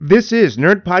This is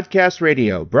Nerd Podcast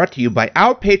Radio, brought to you by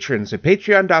our patrons at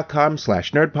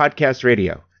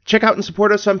patreon.com/nerdpodcastradio. Check out and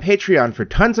support us on Patreon for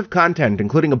tons of content,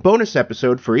 including a bonus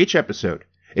episode for each episode.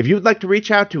 If you would like to reach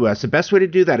out to us, the best way to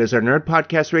do that is our Nerd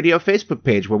Podcast Radio Facebook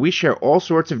page, where we share all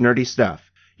sorts of nerdy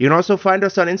stuff. You can also find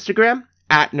us on Instagram,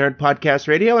 @Nerd Podcast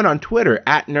Radio, and on Twitter,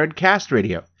 @NerdCast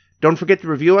Radio. Don't forget to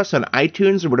review us on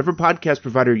iTunes or whatever podcast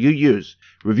provider you use.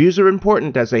 Reviews are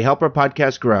important as they help our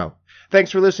podcast grow.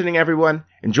 Thanks for listening, everyone.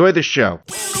 Enjoy the show.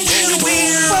 Welcome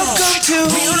to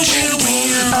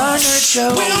our Nerd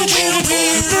Show,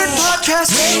 Nerd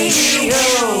Podcast Radio.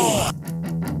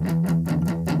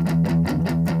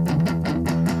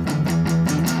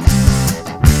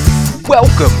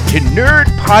 Welcome to Nerd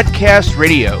Podcast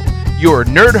Radio, your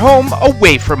nerd home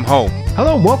away from home.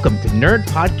 Hello and welcome to Nerd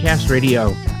Podcast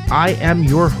Radio. I am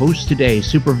your host today,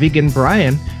 Super Vegan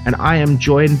Brian, and I am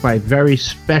joined by very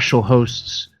special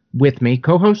hosts with me.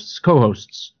 Co-hosts.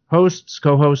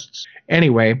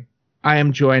 Anyway, I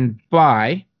am joined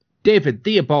by David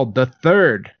Theobald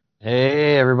III.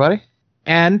 Hey, everybody.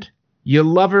 And you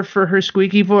love her for her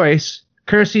squeaky voice,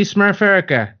 Kirsty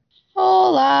Smurferica.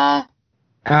 Hola.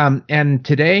 And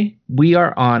today we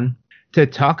are on to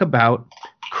talk about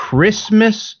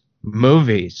Christmas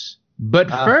movies. But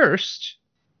first,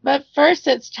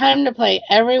 it's time to play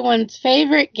everyone's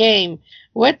favorite game,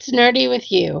 What's Nerdy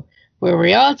with You, where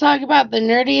we all talk about the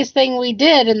nerdiest thing we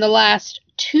did in the last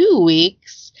 2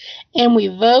 weeks, and we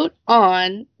vote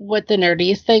on what the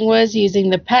nerdiest thing was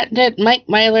using the patented Mike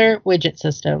Myler widget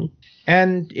system.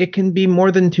 And it can be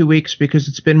more than 2 weeks because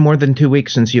it's been more than 2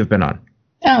 weeks since you've been on.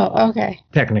 Oh, okay.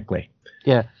 Technically.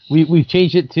 Yeah, we've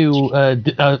changed it to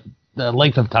the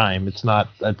length of time. It's not.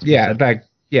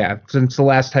 Since the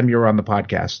last time you were on the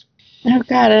podcast. Oh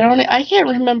God, I can't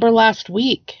remember last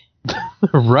week.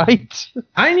 Right?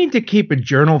 I need to keep a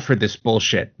journal for this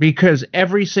bullshit because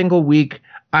every single week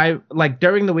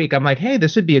during the week, I'm like, hey,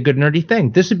 this would be a good nerdy thing.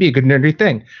 This would be a good nerdy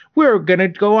thing. We're going to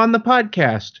go on the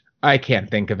podcast. I can't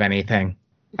think of anything.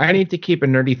 I need to keep a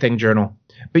nerdy thing journal.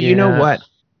 But You know what?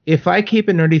 If I keep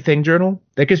a nerdy thing journal,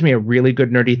 that gives me a really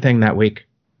good nerdy thing that week.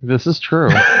 This is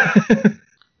true.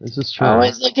 This is true.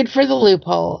 Always looking for the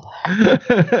loophole.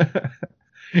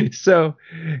 So,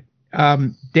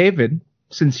 David,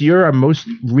 since you're our most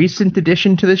recent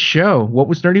addition to this show, what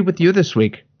was nerdy with you this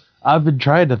week? I've been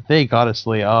trying to think,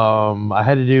 honestly. I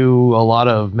had to do a lot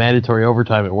of mandatory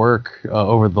overtime at work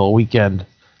over the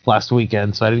last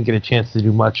weekend, so I didn't get a chance to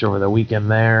do much over the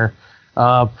weekend there.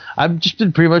 I've just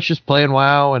been pretty much just playing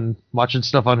WoW and watching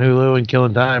stuff on Hulu and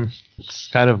killing time. It's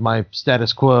kind of my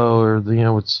status quo, or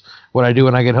it's what I do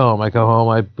when I get home. I go home,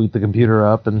 I boot the computer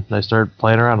up, and I start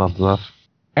playing around on stuff.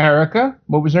 Erica,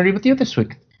 what was nerdy with you this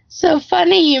week? So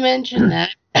funny you mentioned that.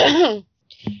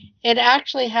 It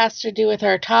actually has to do with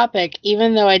our topic,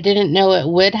 even though I didn't know it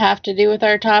would have to do with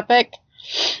our topic.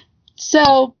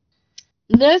 So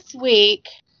this week,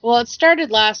 well, it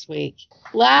started last week.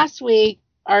 Last week,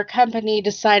 our company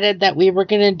decided that we were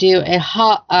going to do a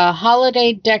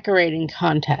holiday decorating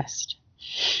contest.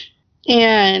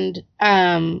 And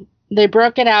they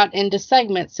broke it out into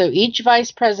segments. So each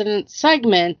vice president's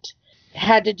segment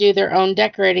had to do their own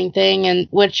decorating thing, and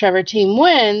whichever team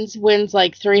wins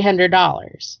like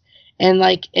 $300 and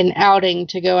like an outing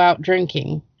to go out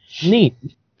drinking. Neat.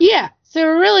 Yeah. So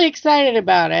we're really excited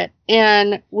about it.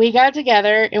 And we got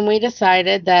together and we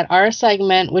decided that our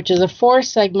segment, which is a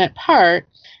 4-segment part,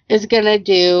 is going to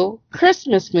do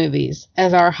Christmas movies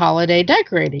as our holiday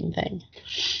decorating thing.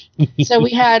 So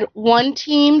we had one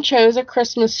team chose a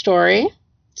Christmas story.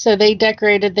 So they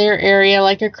decorated their area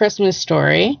like a Christmas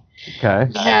story. Okay.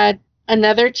 We had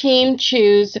another team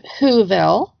choose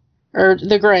Whoville, or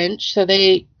the Grinch. So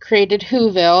they created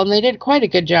Whoville, and they did quite a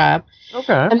good job.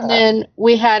 Okay. And then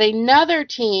we had another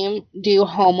team do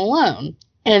Home Alone.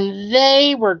 And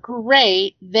they were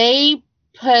great. They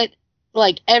put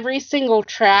like every single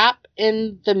trap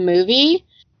in the movie.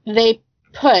 They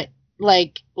put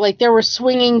like there were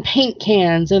swinging paint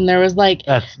cans, and there was like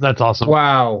that's awesome.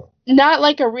 Wow. Not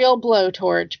like a real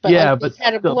blowtorch, but yeah, like they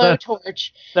had a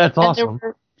blowtorch. That's and awesome. There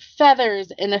were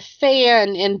feathers and a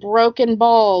fan and broken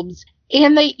bulbs.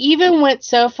 And they even went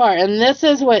so far, and this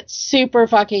is what super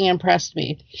fucking impressed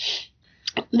me.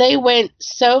 They went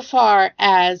so far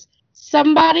as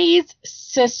somebody's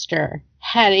sister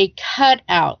had a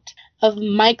cutout of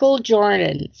Michael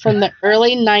Jordan from the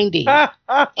early 90s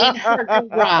in her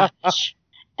garage.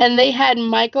 And they had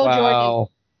Michael Jordan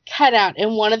cut out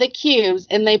in one of the cubes,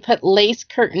 and they put lace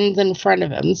curtains in front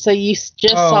of him. So you just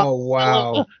saw. Oh,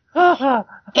 wow.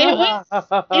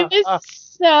 It was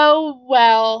so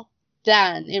well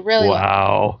done. It really was.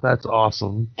 Wow, that's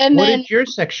awesome. And What then did your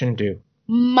section do?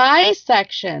 my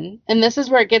section, and this is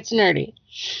where it gets nerdy,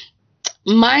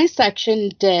 my section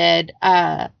did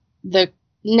the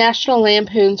National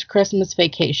Lampoon's Christmas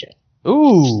Vacation.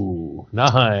 Ooh,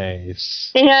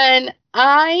 nice. And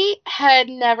I had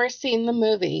never seen the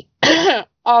movie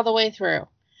all the way through.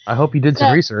 I hope you did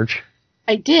some research.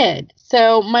 I did.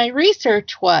 So my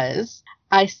research was,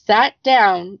 I sat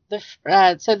down,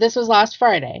 so this was last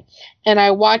Friday, and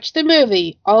I watched the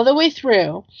movie all the way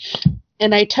through,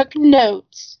 and I took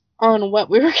notes on what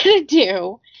we were going to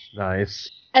do. Nice.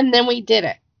 And then we did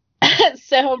it.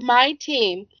 So my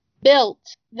team built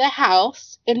the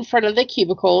house in front of the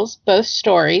cubicles, both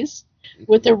stories,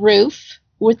 with the roof,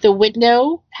 with the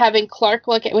window, having Clark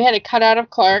look at. We had a cutout of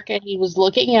Clark, and he was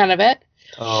looking out of it.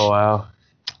 Oh, wow.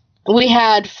 We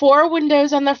had 4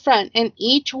 windows on the front, and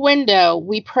each window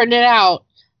we printed out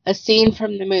a scene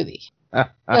from the movie.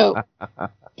 So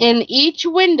in each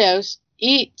windows,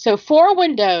 so 4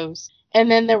 windows,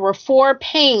 and then there were 4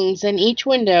 panes in each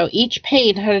window. Each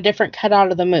pane had a different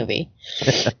cutout of the movie.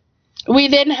 We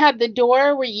then had the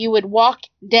door where you would walk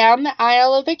down the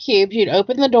aisle of the cubes. You'd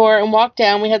open the door and walk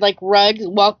down. We had like rugs,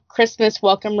 Christmas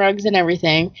welcome rugs and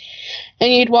everything.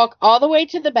 And you'd walk all the way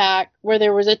to the back where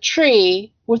there was a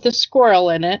tree with a squirrel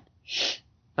in it.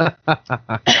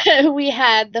 We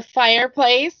had the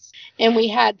fireplace, and we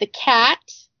had the cat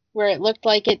where it looked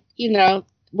like it,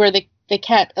 where the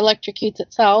cat electrocutes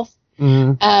itself.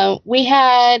 Mm-hmm. We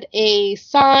had a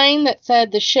sign that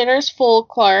said the shitter's full,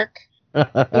 Clark.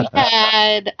 We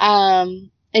had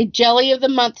a Jelly of the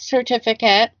Month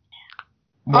certificate.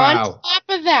 Wow. On top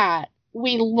of that,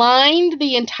 we lined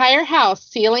the entire house,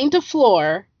 ceiling to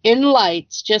floor, in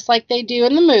lights, just like they do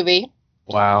in the movie.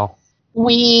 Wow.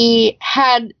 We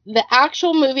had the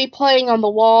actual movie playing on the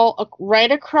wall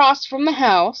right across from the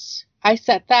house. I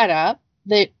set that up.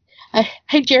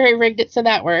 I jerry-rigged it so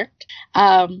that worked.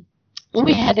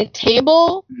 We had a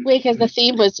table, because the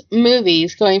theme was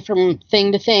movies, going from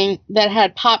thing to thing, that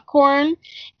had popcorn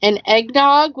and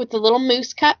eggnog with the little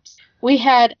moose cups. We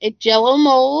had a Jell-O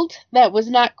mold that was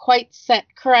not quite set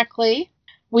correctly.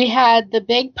 We had the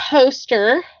big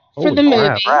poster for the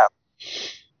movie.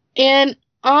 And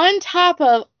on top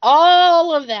of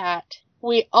all of that,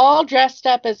 we all dressed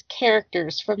up as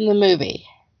characters from the movie.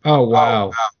 Oh,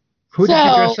 wow. Who did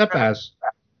you dress up as?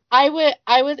 I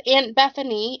was Aunt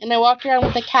Bethany, and I walked around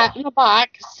with a cat in a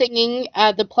box singing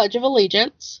the Pledge of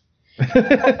Allegiance. And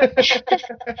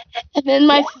then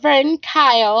my friend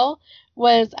Kyle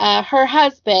was her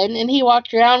husband, and he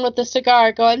walked around with a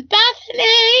cigar going,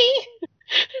 Bethany!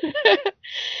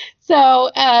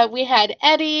 So we had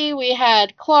Eddie, we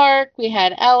had Clark, we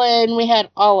had Ellen, we had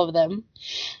all of them.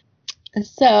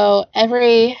 So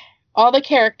all the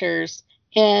characters,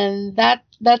 and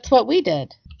that's what we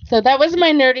did. So that was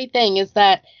my nerdy thing, is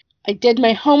that I did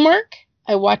my homework,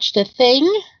 I watched a thing,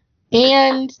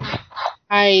 and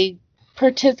I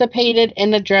participated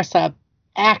in a dress-up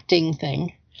acting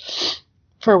thing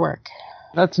for work.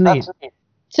 That's neat.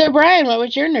 So, Brian, what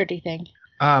was your nerdy thing?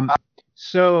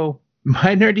 So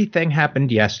my nerdy thing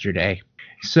happened yesterday.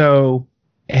 So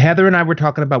Heather and I were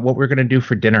talking about what we're going to do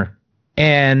for dinner.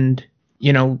 And,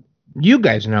 you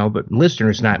guys know, but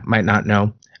listeners might not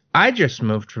know, I just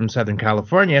moved from Southern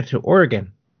California to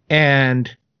Oregon.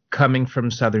 And coming from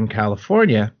Southern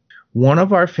California, one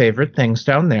of our favorite things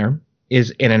down there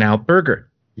is In-N-Out Burger.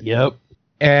 Yep.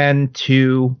 And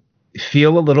to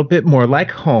feel a little bit more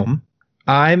like home,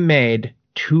 I made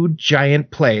 2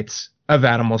 giant plates of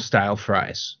animal-style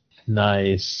fries.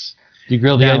 Nice. You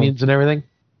grilled the onions and everything?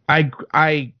 I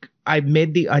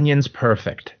made the onions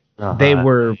perfect. Uh-huh. They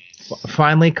were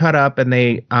finely cut up, and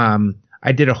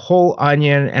I did a whole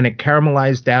onion, and it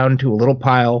caramelized down to a little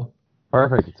pile.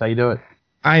 Perfect. That's how you do it.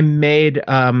 I made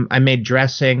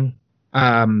dressing.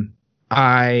 I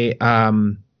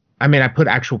put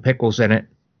actual pickles in it.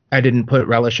 I didn't put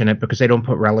relish in it because they don't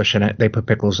put relish in it. They put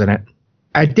pickles in it.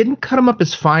 I didn't cut them up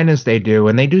as fine as they do,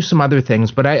 and they do some other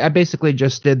things, but I basically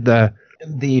just did the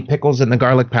pickles and the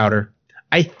garlic powder.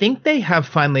 I think they have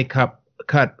finely cut,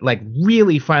 like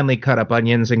really finely cut up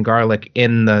onions and garlic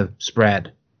in the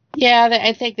spread. Yeah,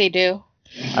 I think they do.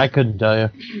 I couldn't tell you.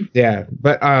 Yeah,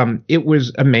 but it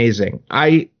was amazing.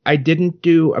 I didn't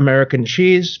do American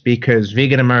cheese because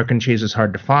vegan American cheese is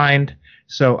hard to find.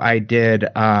 So I did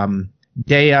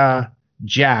Daya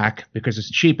Jack because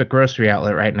it's cheap at grocery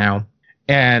outlet right now.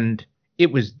 And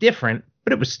it was different,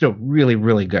 but it was still really,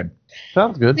 really good.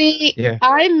 Sounds good. See, Yeah.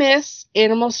 I miss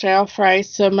animal style fries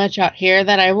so much out here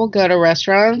that I will go to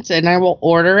restaurants and I will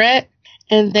order it,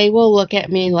 and they will look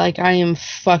at me like I am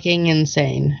fucking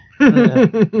insane.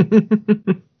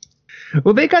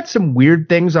 Well, they got some weird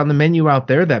things on the menu out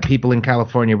there that people in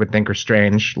California would think are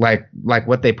strange, like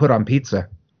what they put on pizza.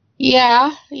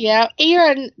 Yeah.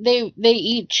 And they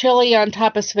eat chili on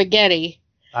top of spaghetti.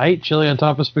 I eat chili on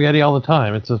top of spaghetti all the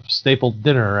time. It's a staple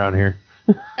dinner around here.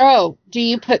 Oh, do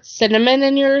you put cinnamon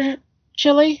in your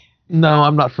chili? No,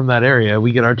 I'm not from that area.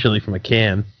 We get our chili from a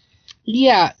can.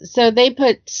 Yeah, so they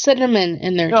put cinnamon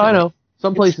in their No, chili. I know.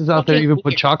 Some places out there fucking even put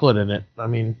weird. chocolate in it. I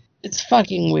mean, It's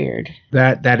fucking weird.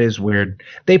 That is weird.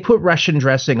 They put Russian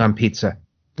dressing on pizza.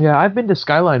 yeah, I've been to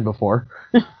Skyline before.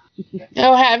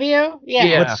 Oh, have you?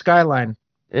 Yeah. What's Skyline?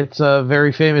 It's a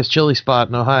very famous chili spot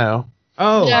in Ohio.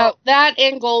 Oh, No, that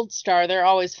and Gold Star, they're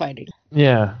always fighting.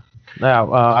 Yeah.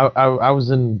 Now, I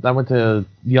went to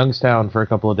Youngstown for a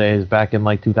couple of days back in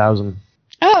like 2000.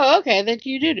 Oh, okay, that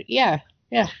you did. Yeah.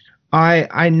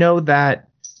 I know that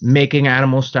making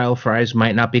animal style fries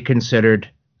might not be considered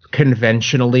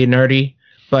conventionally nerdy,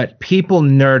 but people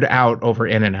nerd out over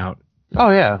In-N-Out. Oh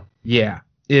yeah. Yeah,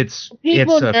 it's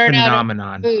People a nerd out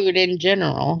phenomenon. Food in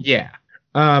general. Yeah.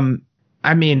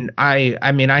 I mean, I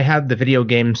have the video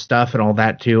game stuff and all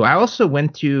that too. I also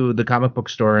went to the comic book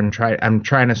store and I'm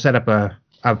trying to set up a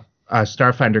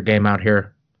Starfinder game out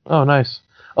here. Oh, nice.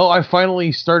 Oh, I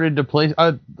finally started to play.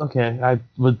 Okay, I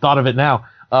thought of it now.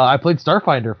 I played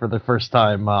Starfinder for the first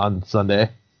time on Sunday.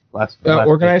 Last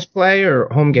Organized play or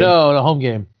home game? No, the home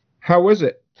game. How was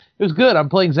it? It was good. I'm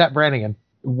playing Zap Brannigan.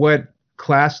 What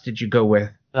class did you go with?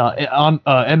 On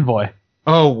Envoy.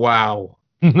 Oh, wow.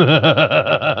 Yeah,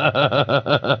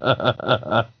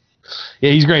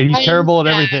 he's great. He's I terrible at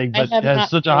am everything, sad. but I have has not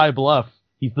such a played. high bluff.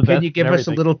 He's the best. Can you give at us a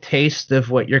everything. little taste of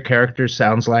what your character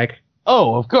sounds like?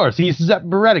 Oh, of course. He's Zep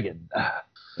Brannigan.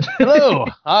 Hello,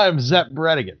 I'm Zep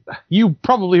Brannigan. You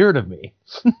probably heard of me.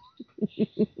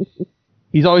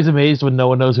 He's always amazed when no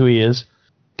one knows who he is,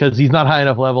 because he's not high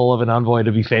enough level of an envoy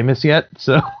to be famous yet.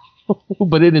 So,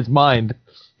 but in his mind,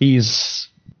 he's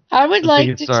I would The like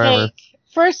biggest to star ever. take.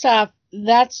 First off,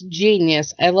 that's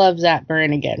genius. I love Zap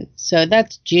Brannigan, so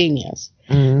that's genius.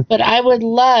 But I would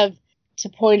love to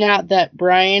point out that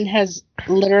Brian has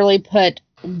literally put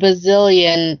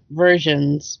bazillion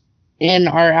versions in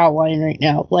our outline right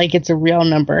now, like it's a real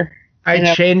number. I You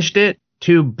know- changed it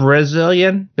to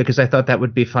Brazilian because I thought that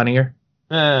would be funnier.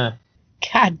 God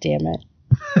damn it.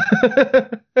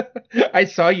 I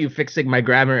saw you fixing my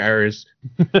grammar errors.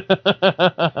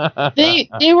 They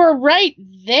were right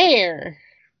there.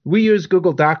 We use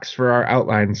Google Docs for our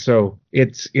outlines, so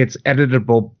it's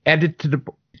editable. and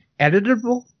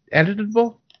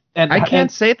I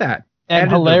can't say that. And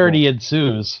editable. hilarity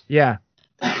ensues. Yeah.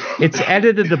 It's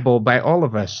editable by all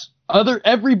of us.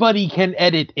 Everybody can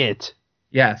edit it.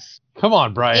 Yes. Come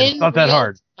on, Brian. It's In not that real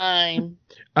hard. time.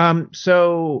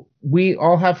 So we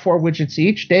all have 4 widgets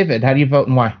each. David, how do you vote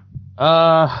and why?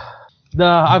 No,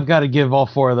 I've got to give all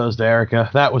 4 of those to Erica.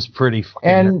 That was pretty fucking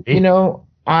And, nerdy. you know,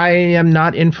 I am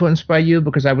not influenced by you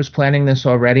because I was planning this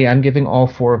already. I'm giving all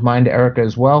 4 of mine to Erica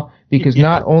as well because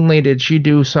not only did she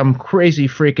do some crazy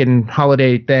freaking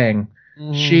holiday thing,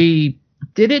 she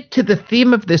did it to the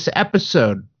theme of this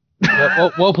episode.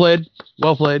 Well played.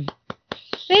 Well played.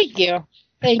 Thank you.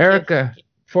 Thank Erica,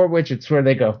 4 widgets, where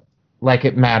they go? Like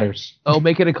it matters. Oh,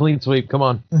 make it a clean sweep. Come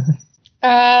on. you.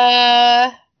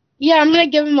 Yeah, I'm gonna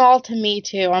give them all to me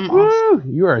too. I'm awesome.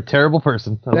 Woo, you are a terrible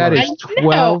person. I That love is I know.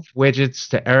 12 widgets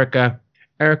to Erica.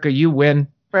 Erica, you win.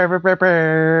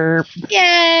 it.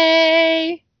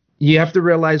 Yay! You have to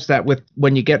realize that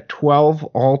when you get 12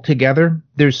 all together,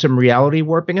 there's some reality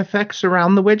warping effects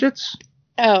around the widgets.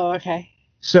 Oh, okay.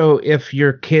 So if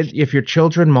your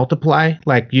children multiply,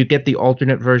 like you get the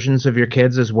alternate versions of your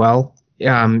kids as well,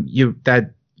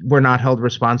 that we're not held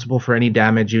responsible for any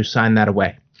damage. You sign that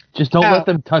away. Just don't Oh. let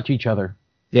them touch each other.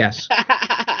 Yes.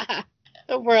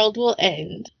 The world will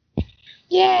end.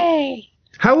 Yay!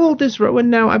 How old is Rowan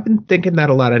now? I've been thinking that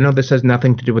a lot. I know this has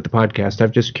nothing to do with the podcast.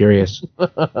 I'm just curious.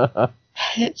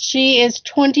 She is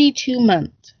 22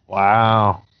 months.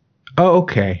 Wow. Oh,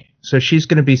 okay. So she's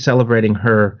going to be celebrating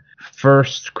her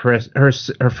first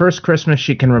Christmas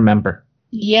she can remember.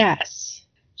 Yes.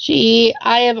 I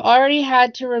have already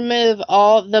had to remove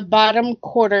all the bottom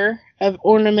quarter of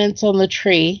ornaments on the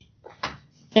tree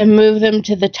and move them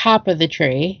to the top of the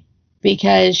tree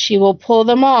because she will pull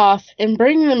them off and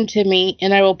bring them to me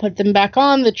and I will put them back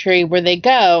on the tree where they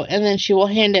go and then she will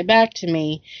hand it back to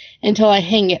me until I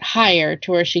hang it higher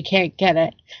to where she can't get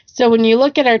it. So when you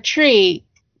look at our tree,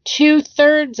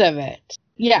 2/3 of it,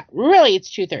 yeah, really it's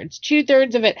 2/3.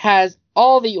 2/3 of it has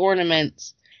all the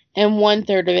ornaments and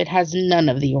 1/3 of it has none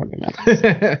of the ornaments.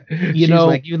 She's know-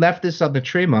 like, you left this on the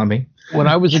tree, Mommy. When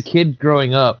I was a kid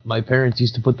growing up, my parents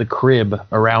used to put the crib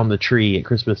around the tree at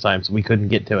Christmas time so we couldn't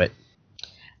get to it.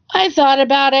 I thought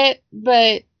about it,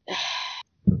 but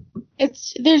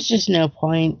there's just no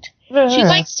point. She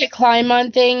likes to climb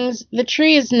on things. The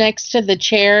tree is next to the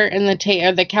chair and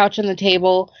the couch and the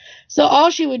table. So all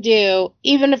she would do,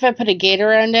 even if I put a gate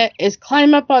around it, is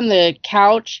climb up on the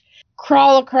couch,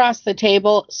 crawl across the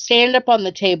table, stand up on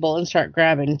the table, and start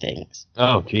grabbing things.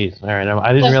 Oh, jeez. All right.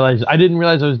 I didn't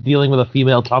realize I was dealing with a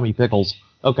female Tommy Pickles.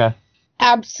 Okay.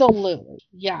 Absolutely.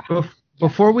 Yeah.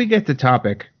 Before we get to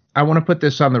topic, I want to put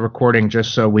this on the recording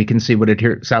just so we can see what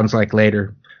it sounds like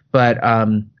later. But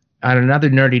on another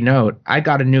nerdy note, I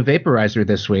got a new vaporizer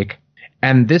this week,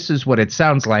 and this is what it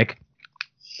sounds like.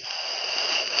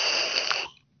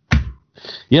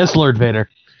 Yes, Lord Vader.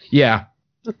 Yeah.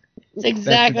 It's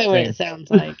exactly what it sounds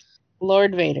like.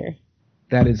 Lord Vader.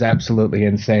 That is absolutely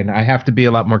insane. I have to be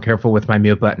a lot more careful with my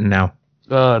mute button now.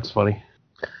 Oh, that's funny.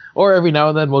 Or every now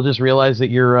and then we'll just realize that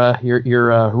you're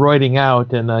roiding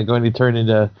out and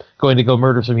going to go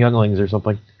murder some younglings or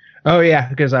something. Oh yeah,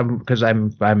 because I'm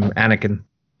Anakin.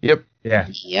 Yep. Yeah.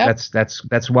 Yep.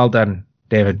 That's well done,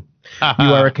 David.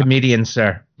 You are a comedian,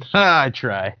 sir. I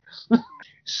try.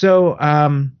 So,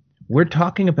 we're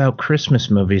talking about Christmas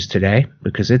movies today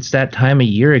because it's that time of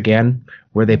year again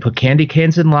where they put candy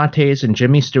canes and lattes and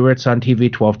Jimmy Stewart's on TV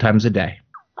 12 times a day.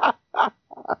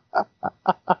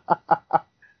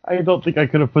 I don't think I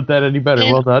could have put that any better.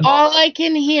 And well done. all I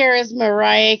can hear is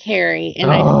Mariah Carey,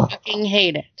 and I fucking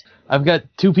hate it. I've got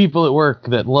two people at work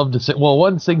that love to sing. Well,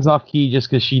 one sings off key just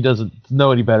because she doesn't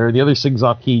know any better. The other sings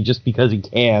off key just because he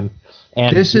can.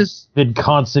 And This is been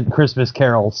constant Christmas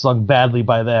carols sung badly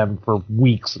by them for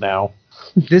weeks now.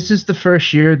 this is the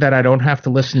first year that I don't have to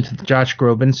listen to the Josh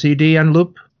Groban CD on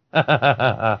loop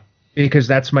because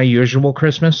that's my usual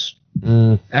Christmas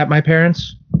at my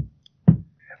parents'.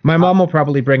 My mom will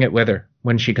probably bring it with her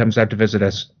when she comes out to visit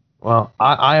us. Well,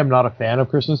 I am not a fan of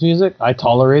Christmas music. I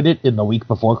tolerate it in the week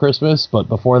before Christmas, but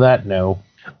before that, no.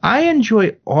 I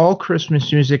enjoy all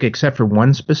Christmas music except for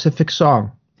one specific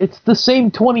song. It's the same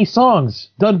 20 songs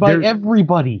done by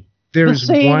everybody. There's the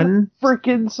same one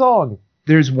freaking song.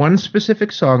 There's one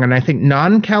specific song, and I think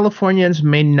non-Californians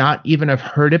may not even have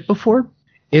heard it before,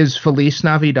 is Feliz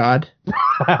Navidad.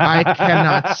 I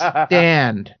cannot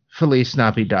stand Feliz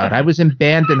Navidad. I was in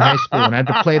band in high school, and I had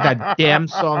to play that damn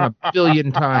song a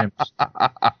billion times.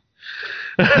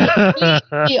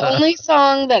 The only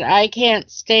song that I can't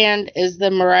stand is the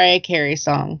Mariah Carey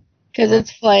song because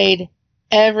it's played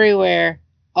everywhere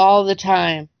all the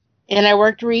time. And I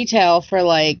worked retail for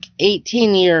like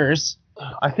 18 years.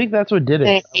 I think that's what did it.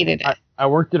 I hated it. I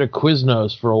worked at a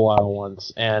Quiznos for a while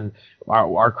once, and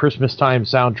our Christmas time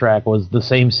soundtrack was the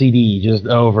same CD just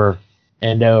over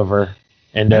and over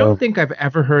and I over. don't think I've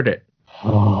ever heard it.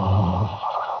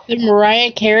 The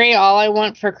Mariah Carey, All I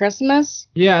Want for Christmas?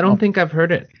 Yeah, I don't think I've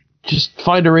heard it. Just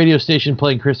find a radio station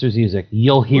playing Christmas music.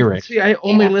 You'll hear it. See, I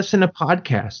only listen to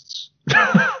podcasts.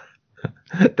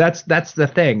 That's the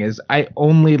thing, is I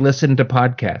only listen to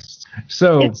podcasts.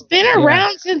 So It's been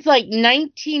around since like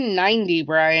 1990,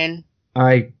 Brian.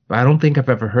 I don't think I've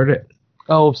ever heard it.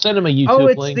 Oh, send him a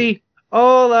YouTube link. The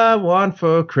All I Want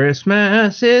for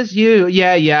Christmas Is You.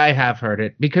 Yeah, I have heard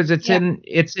it because it's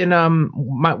in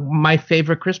my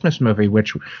favorite Christmas movie,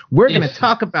 which we're going to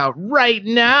talk about right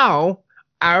now.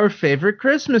 Our favorite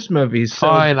Christmas movies. So,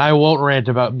 Fine, I won't rant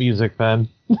about music then.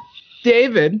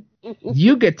 David,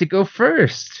 you get to go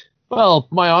first. Well,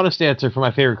 my honest answer for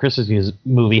my favorite Christmas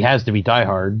movie has to be Die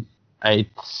Hard. It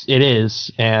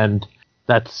is, and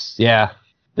that's, yeah.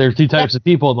 There are two types of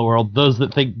people in the world: those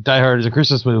that think Die Hard is a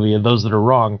Christmas movie, and those that are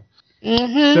wrong.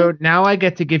 Mm-hmm. So now I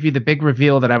get to give you the big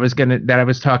reveal that I was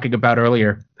talking about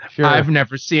earlier. Sure. I've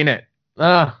never seen it.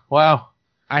 Wow.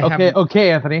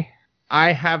 Okay, Anthony.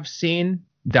 I have seen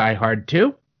Die Hard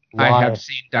 2. Why? I have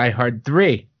seen Die Hard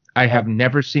 3. I have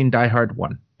never seen Die Hard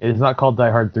 1. It is not called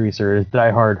Die Hard 3, sir. It is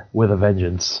Die Hard with a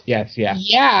Vengeance. Yes, yeah.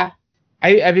 Yeah.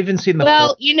 I've even seen the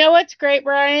Well, you know what's great,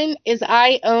 Brian, is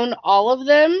I own all of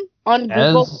them on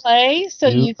Google Play, so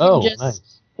you can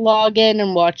just log in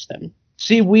and watch them.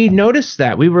 See, we noticed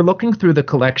that. We were looking through the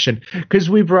collection because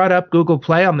we brought up Google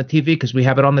Play on the TV because we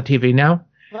have it on the TV now.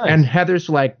 Nice. And Heather's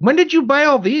like, when did you buy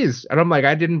all these? And I'm like,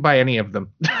 I didn't buy any of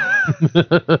them.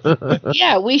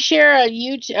 Yeah, we share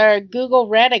a Google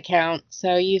Red account,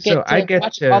 so you get to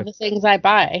watch all the things I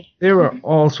buy. There were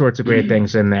all sorts of great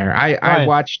things in there. I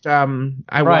watched Do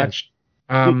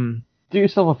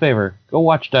yourself a favor. Go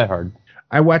watch Die Hard.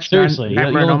 I watched Seriously,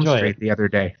 Nightmare on you'll Elm enjoy Street it. the other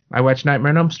day. I watched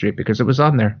Nightmare on Elm Street because it was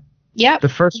on there. Yep, The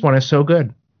first one is so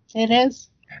good. it is.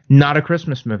 Not a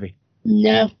Christmas movie.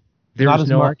 No. There Not was as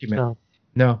no much, argument.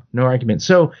 no. No argument.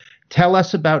 So tell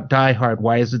us about Die Hard.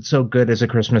 Why is it so good as a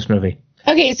Christmas movie?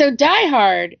 Okay, so Die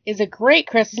Hard is a great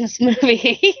Christmas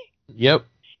movie. Yep.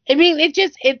 I mean,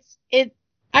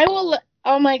 I will,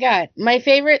 oh my God. My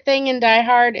favorite thing in Die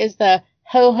Hard is the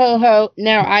ho, ho, ho,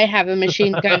 now I have a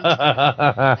machine gun.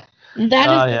 That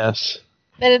Yes.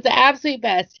 is the absolute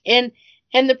best. And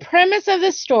the premise of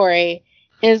the story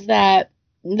is that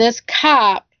this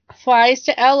cop flies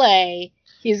to LA.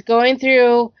 He's going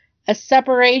through a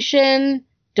separation,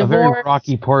 A divorce. very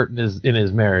rocky part in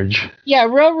his marriage. Yeah,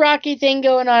 real rocky thing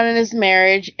going on in his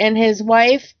marriage. And his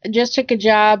wife just took a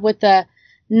job with the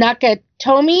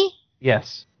Nakatomi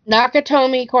Yes.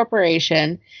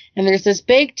 Corporation. And there's this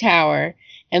big tower.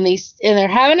 And they're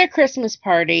having a Christmas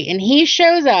party. And he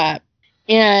shows up.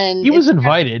 And He was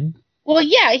invited. well,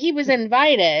 yeah, he was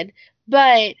invited.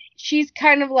 But she's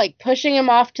kind of like pushing him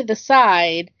off to the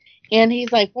side. And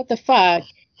he's like, what the fuck?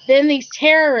 Then these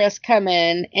terrorists come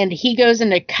in, and he goes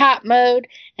into cop mode,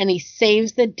 and he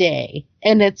saves the day,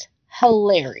 and it's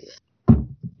hilarious.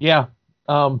 Yeah.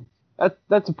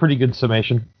 That's a pretty good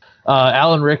summation.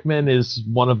 Alan Rickman is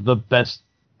one of the best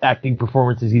acting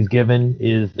performances he's given.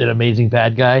 Is an amazing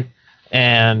bad guy,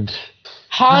 and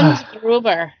Hans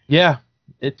Gruber. yeah,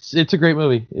 it's a great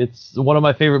movie. It's one of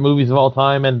my favorite movies of all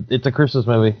time, and it's a Christmas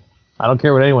movie. I don't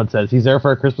care what anyone says. He's there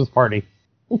for a Christmas party.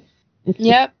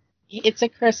 Yep. It's a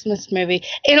Christmas movie.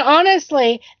 And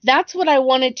honestly, that's what I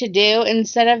wanted to do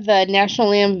instead of the National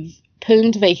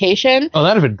Lampoon's Vacation. Oh,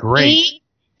 that'd have been great. Me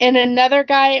and another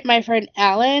guy, my friend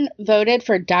Alan, voted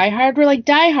for Die Hard. We're like,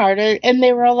 Die Hard. And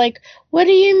they were all like, what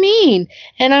do you mean?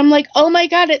 And I'm like, oh my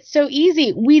God, it's so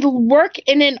easy. We work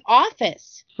in an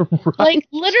office. Right? Like,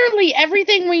 literally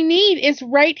everything we need is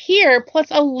right here, plus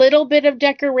a little bit of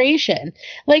decoration.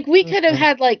 Like, we could have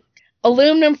had, like,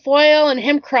 aluminum foil and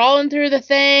him crawling through the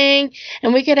thing,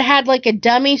 and we could have had, like, a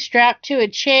dummy strapped to a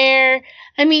chair.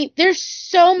 I mean, there's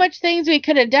so much things we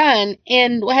could have done,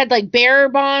 and we had, like, bearer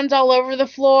bonds all over the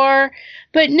floor.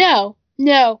 But no,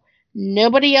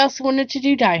 nobody else wanted to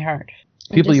do Die Hard.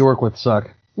 People you work with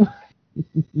suck.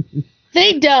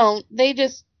 They don't. They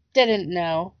just didn't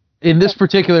know. In this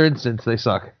particular instance, they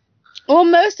suck. Well,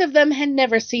 most of them had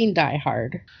never seen Die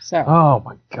Hard, so. Oh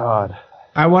my God.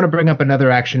 I want to bring up another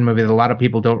action movie that a lot of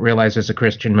people don't realize is a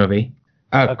Christian movie.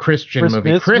 Christmas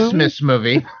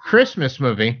movie.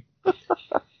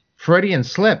 Freudian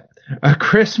slip. A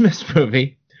Christmas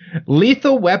movie.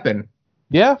 Lethal Weapon.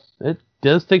 Yeah, it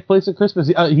does take place at Christmas.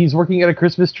 He's working at a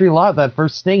Christmas tree lot, that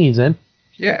first thing he's in.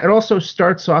 Yeah, it also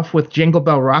starts off with Jingle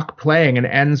Bell Rock playing and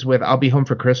ends with I'll Be Home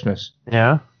for Christmas.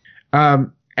 Yeah.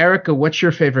 Erica, what's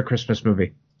your favorite Christmas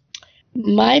movie?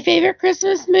 My favorite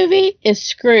Christmas movie is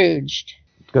Scrooged.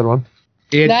 Good one.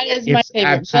 That is my it's favorite.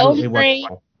 absolutely Bill Murray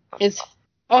wonderful. is,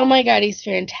 oh my God, he's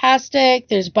fantastic.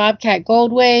 There's Bobcat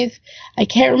Goldthwait. I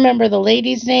can't remember the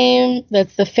lady's name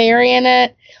that's the fairy in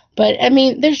it. But, I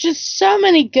mean, there's just so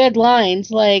many good lines.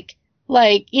 Like,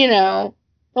 you know,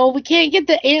 well, we can't get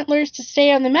the antlers to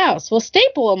stay on the mouse. We'll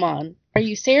staple them on. Are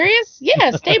you serious?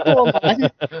 Yeah, staple them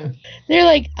on. They're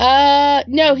like,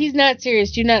 no, he's not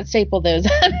serious. Do not staple those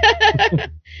on.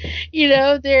 You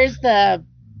know, there's the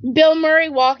Bill Murray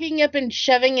walking up and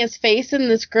shoving his face in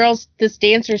this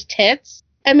dancer's tits.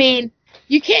 I mean,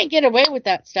 you can't get away with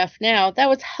that stuff now. That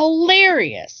was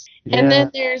hilarious. Yeah. And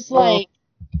then there's like,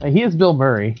 He is Bill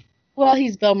Murray. well,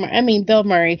 he's Bill Murray. I mean, Bill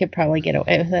Murray could probably get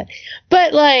away with it.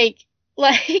 But like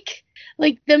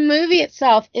the movie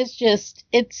itself is just,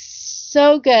 it's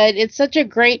so good. It's such a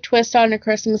great twist on A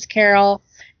Christmas Carol.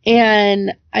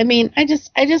 And I mean, I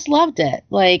just loved it.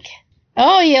 Like,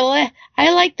 oh yeah,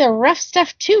 I like the rough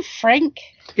stuff too, Frank.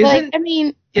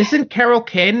 Isn't Carol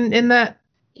Kane in that?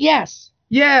 Yes.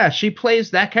 Yeah, she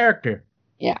plays that character.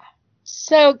 Yeah.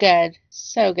 So good.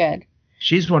 So good.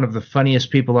 She's one of the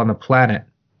funniest people on the planet.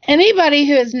 Anybody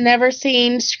who has never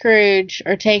seen Scrooge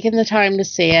or taken the time to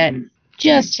see it,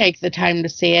 just take the time to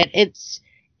see it. It's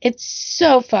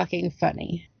so fucking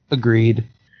funny. Agreed.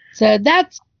 So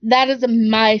that is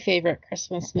my favorite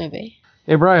Christmas movie.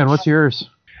 Hey, Brian, what's yours?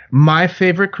 My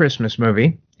favorite Christmas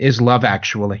movie is Love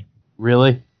Actually.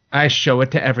 Really? I show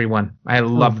it to everyone. I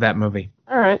love that movie.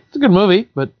 All right. It's a good movie,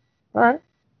 but all right.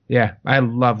 Yeah, I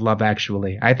love Love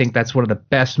Actually. I think that's one of the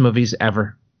best movies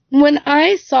ever. When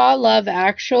I saw Love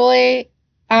Actually,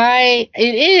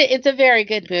 it's a very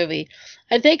good movie.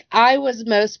 I think I was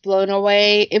most blown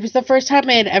away. It was the first time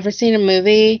I had ever seen a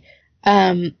movie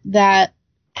that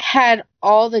had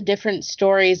all the different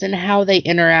stories and how they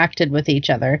interacted with each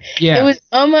other. Yeah.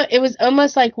 It was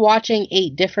almost like watching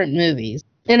 8 different movies.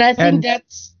 And I think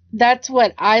that's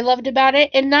what I loved about it.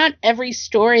 And not every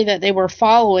story that they were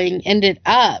following ended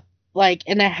up like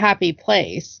in a happy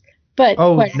place. But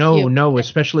no,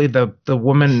 especially the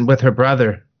woman with her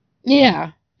brother.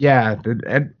 Yeah. Yeah,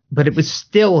 but it was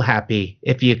still happy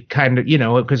if you kind of,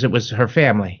 because it was her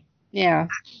family. Yeah.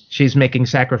 She's making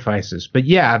sacrifices. But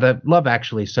yeah, the Love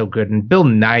Actually is so good. And Bill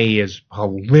Nighy is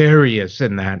hilarious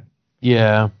in that.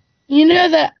 Yeah. You know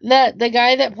that the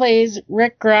guy that plays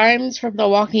Rick Grimes from The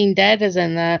Walking Dead is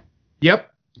in that. Yep.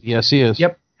 Yes, he is.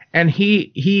 Yep. And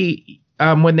he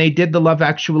when they did the Love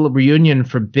Actual reunion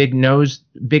for Big Nose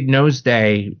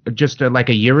Day, just like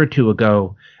a year or two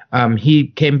ago, he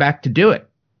came back to do it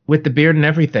with the beard and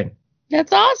everything.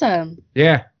 That's awesome.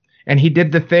 Yeah. And he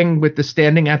did the thing with the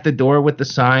standing at the door with the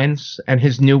signs, and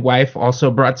his new wife also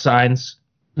brought signs.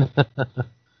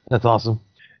 That's awesome.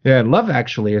 Yeah, Love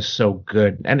Actually is so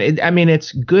good. And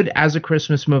it's good as a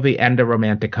Christmas movie and a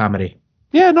romantic comedy.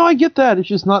 Yeah, no, I get that. It's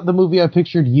just not the movie I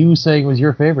pictured you saying was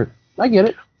your favorite. I get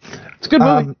it. It's a good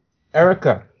movie.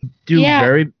 Erica, do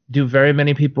very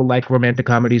many people like romantic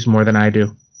comedies more than I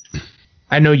do?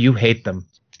 I know you hate them.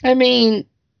 I mean,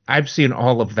 I've seen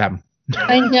all of them.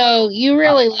 I know you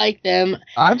really like them.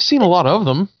 I've seen a lot of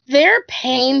them. They're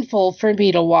painful for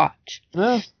me to watch.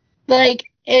 Yeah.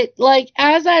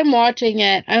 As I'm watching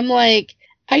it, I'm like,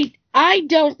 I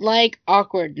don't like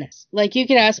awkwardness. Like, you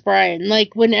could ask Brian.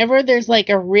 Like, whenever there's like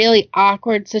a really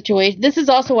awkward situation, this is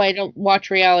also why I don't watch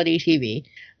reality TV.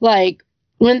 Like,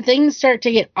 when things start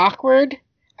to get awkward,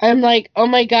 I'm like, oh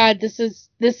my God, this is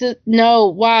no,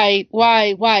 why?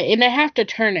 And I have to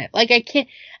turn it. Like, I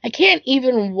can't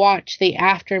even watch the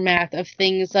aftermath of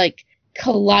things like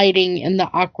colliding in the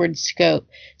awkward scope.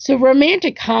 So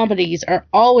romantic comedies are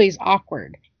always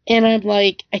awkward. And I'm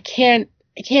like, I can't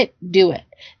do it.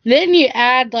 Then you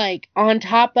add like on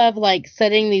top of like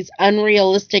setting these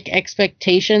unrealistic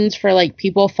expectations for like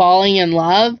people falling in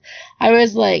love. I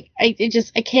was like, I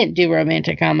can't do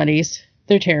romantic comedies.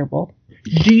 They're terrible.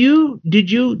 Do you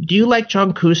like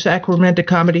John Cusack romantic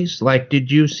comedies? Like, did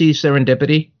you see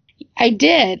Serendipity? I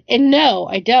did. And no,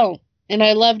 I don't. And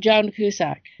I love John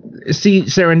Cusack. See,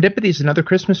 Serendipity is another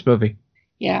Christmas movie.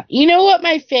 Yeah. You know what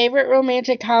my favorite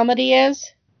romantic comedy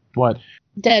is? What?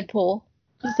 Deadpool.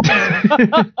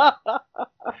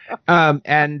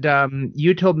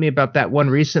 You told me about that one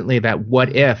recently, that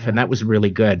What If, and that was really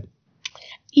good.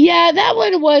 Yeah, that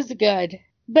one was good.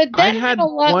 But I that had a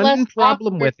lot one less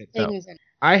problem awkward with it, though. things in it.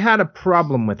 I had a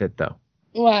problem with it, though.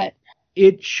 What?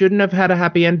 It shouldn't have had a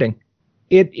happy ending.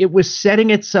 It was setting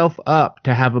itself up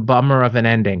to have a bummer of an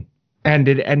ending, and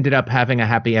it ended up having a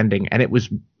happy ending, and it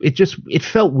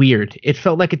felt weird. It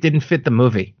felt like it didn't fit the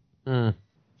movie. Mm.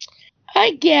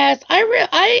 I guess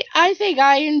I think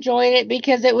I enjoyed it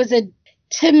because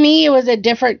to me it was a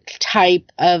different type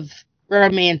of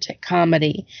romantic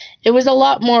comedy. It was a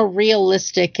lot more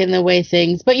realistic in the way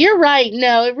things. But you're right.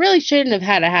 No, it really shouldn't have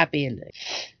had a happy ending.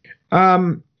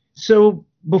 So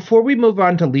before we move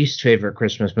on to least favorite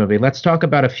Christmas movie, let's talk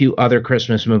about a few other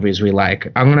Christmas movies we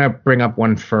like. I'm going to bring up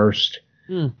one first.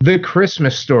 The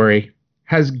Christmas Story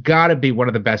has got to be one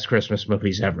of the best Christmas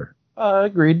movies ever.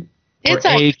 Agreed. It's Or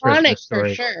a iconic Christmas for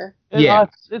Story. sure. Yeah.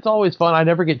 It's always fun. I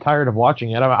never get tired of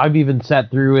watching it. I've even sat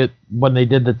through it when they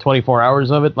did the 24 hours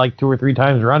of it, like 2 or 3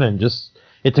 times running.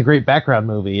 It's a great background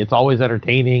movie. It's always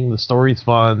entertaining. The story's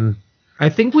fun. I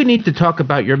think we need to talk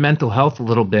about your mental health a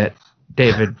little bit,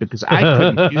 David, because I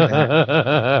couldn't do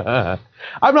that.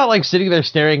 I'm not like sitting there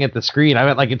staring at the screen. I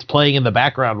meant like it's playing in the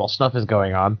background while stuff is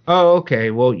going on. Oh,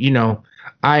 okay. Well,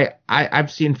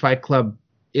 I've seen Fight Club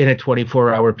in a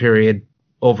 24-hour period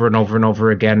over and over and over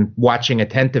again, watching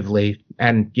attentively.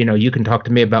 And, you can talk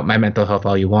to me about my mental health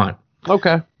all you want.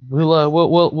 Okay.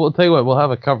 We'll tell you what, we'll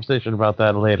have a conversation about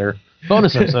that later.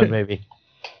 Bonus episode, maybe.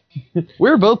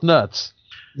 We're both nuts.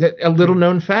 A little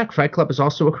known fact, Fight Club is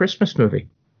also a Christmas movie.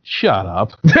 Shut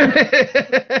up.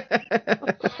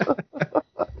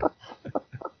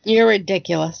 You're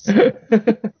ridiculous.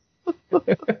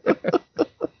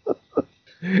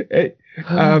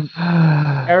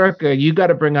 Erica, you got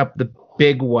to bring up the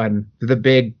big one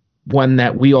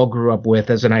that we all grew up with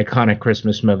as an iconic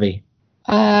Christmas movie.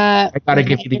 I got to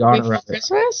give you the honor of it.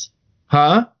 Christmas?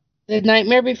 Huh? The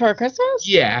Nightmare Before Christmas?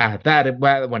 Yeah, that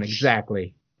one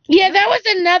exactly. Yeah, that was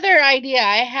another idea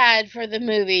I had for the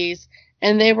movies.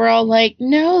 And they were all like,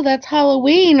 no, that's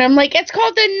Halloween. I'm like, it's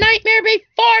called The Nightmare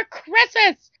Before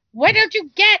Christmas. What don't you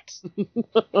get?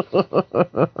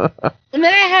 And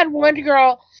then I had one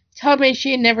girl tell me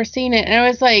she had never seen it. And I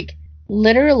was like,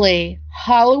 literally,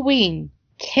 Halloween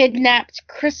kidnaps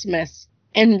Christmas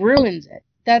and ruins it.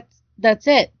 That's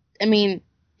it. I mean,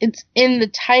 it's in the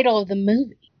title of the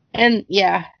movie. And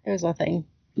yeah, it was a thing.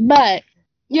 But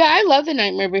yeah, I love The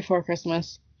Nightmare Before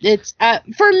Christmas. It's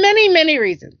for many, many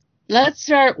reasons. Let's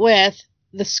start with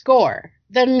the score.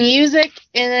 The music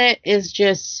in it is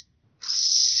just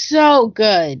so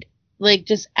good. Like,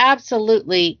 just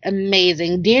absolutely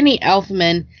amazing. Danny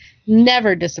Elfman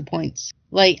never disappoints.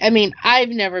 Like, I mean, I've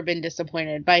never been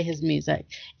disappointed by his music.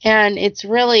 And it's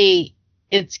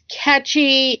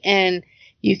catchy, and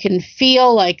you can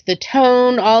feel, like, the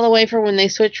tone all the way from when they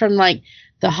switch from, like,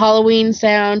 the Halloween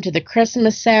sound to the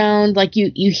Christmas sound. Like,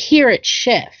 you hear it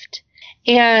shift.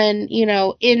 And, you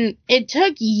know, it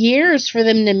took years for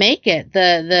them to make it.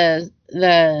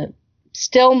 The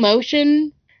still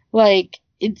motion, like,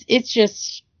 it's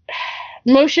just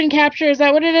motion capture. Is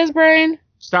that what it is, Brian?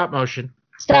 Stop motion.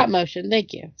 Stop motion.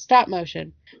 Thank you. Stop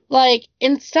motion. Like,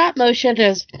 in stop motion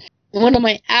is one of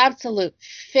my absolute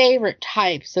favorite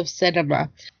types of cinema.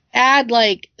 Add,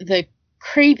 like, the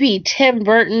creepy Tim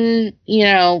Burton, you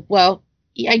know, well,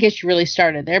 I guess you really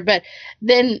started there, but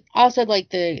then also, like,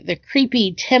 the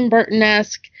creepy Tim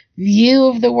Burton-esque view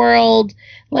of the world.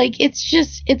 Like, it's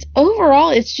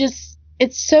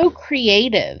so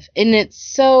creative, and it's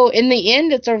so, in the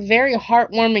end, it's a very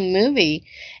heartwarming movie.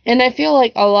 And I feel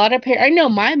like a lot of parents, I know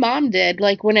my mom did,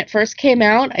 like, when it first came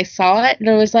out, I saw it, and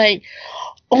I was like,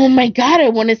 oh my God, I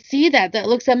want to see that. That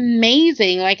looks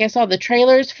amazing. Like, I saw the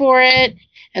trailers for it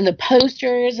and the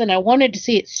posters, and I wanted to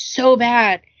see it so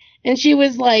bad. And she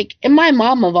was like, and my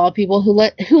mom of all people who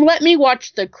let me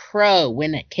watch The Crow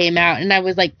when it came out, and I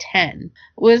was like 10,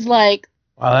 was like,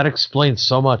 wow, that explains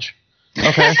so much.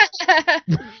 Okay.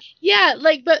 Yeah,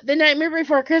 like, but The Nightmare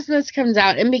Before Christmas comes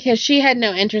out, and because she had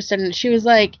no interest in it, she was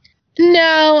like,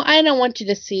 no, I don't want you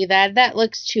to see that. That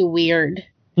looks too weird.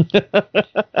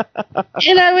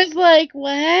 And I was like,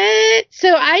 what?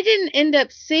 So I didn't end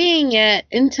up seeing it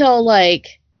until,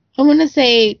 like, I want to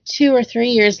say 2 or 3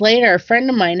 years later. A friend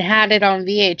of mine had it on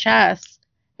VHS,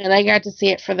 and I got to see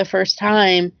it for the first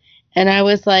time, and I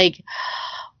was like,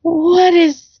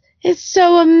 it's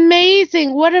so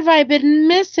amazing. What have I been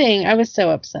missing? I was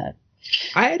so upset.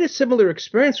 I had a similar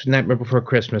experience with Nightmare Before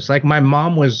Christmas. Like, my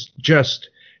mom was just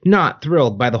not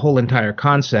thrilled by the whole entire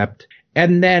concept.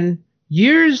 And then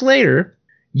years later,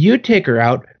 you take her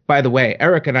out. By the way,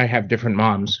 Eric and I have different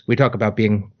moms. We talk about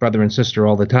being brother and sister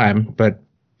all the time, but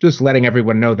just letting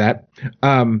everyone know that.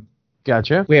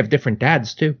 Gotcha. We have different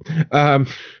dads, too.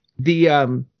 Okay.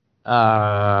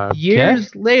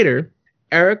 Years later,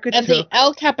 Erica And the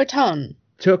El Capitan.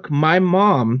 took my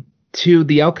mom to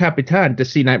the El Capitan to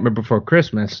see Nightmare Before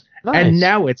Christmas, Nice. and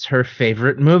now it's her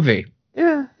favorite movie.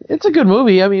 Yeah, it's a good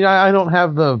movie. I mean, I don't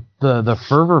have the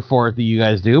fervor for it that you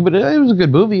guys do, but it was a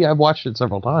good movie. I've watched it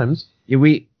several times.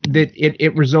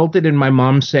 It resulted in my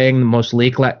mom saying the most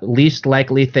least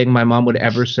likely thing my mom would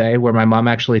ever say, where my mom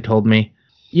actually told me,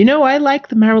 you know, I like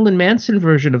the Marilyn Manson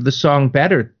version of the song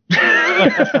better.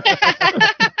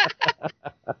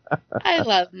 I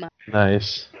love mine.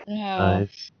 Nice. Oh.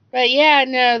 Nice. But yeah,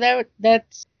 no,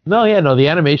 that's No, yeah, no, the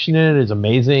animation in it is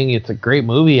amazing. It's a great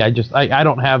movie. I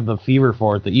don't have the fever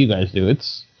for it that you guys do.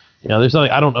 It's, you know, there's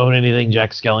nothing, I don't own anything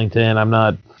Jack Skellington. I'm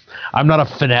not a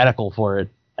fanatical for it,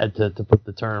 to put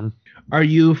the term. Are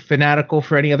you fanatical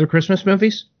for any other Christmas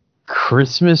movies?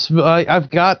 Christmas, I've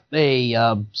got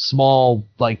a small,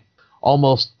 like,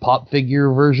 almost pop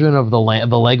figure version of the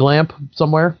leg lamp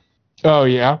somewhere. Oh,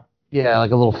 yeah? Yeah,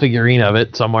 like a little figurine of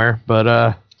it somewhere. But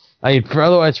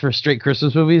otherwise for straight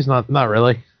Christmas movies, not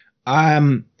really.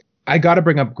 I got to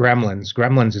bring up Gremlins.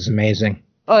 Gremlins is amazing.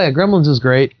 Oh yeah, Gremlins is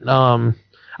great. I mean,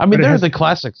 But it they're has- the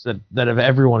classics that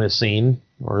everyone has seen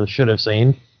or should have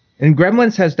seen. And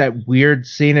Gremlins has that weird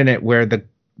scene in it where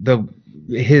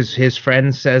his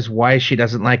friend says why she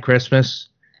doesn't like Christmas,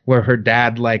 where her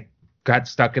dad, like, got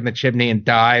stuck in the chimney and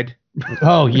died.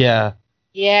 Oh yeah.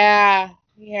 yeah.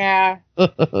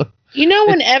 You know,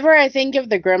 whenever I think of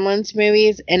the Gremlins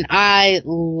movies, and I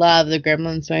love the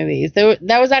Gremlins movies, that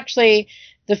was actually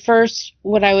the first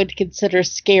what I would consider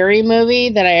scary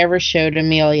movie that I ever showed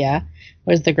Amelia,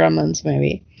 was the Gremlins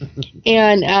movie.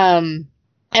 And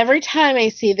every time I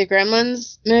see the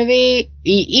Gremlins movie,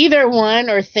 either one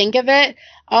or think of it,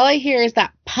 all I hear is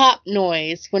that pop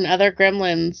noise when other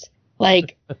gremlins,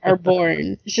 like, are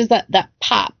born. It's just that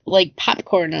pop, like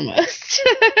popcorn almost.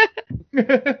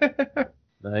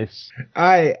 Nice.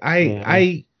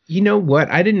 I you know what?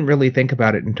 I didn't really think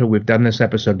about it until we've done this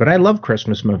episode, but I love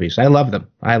Christmas movies. I love them.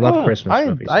 I love Oh, Christmas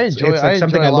movies. I It's enjoy- like I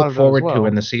something enjoy I a lot look of them as forward well. to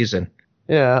in the season.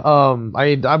 Yeah. I'm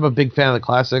a big fan of the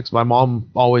classics. My mom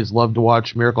always loved to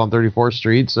watch Miracle on 34th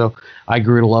Street, so I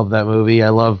grew to love that movie. I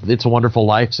love It's a Wonderful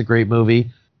Life. It's a great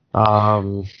movie.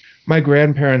 My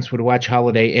grandparents would watch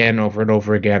Holiday Inn over and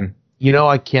over again. You know,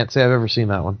 I can't say I've ever seen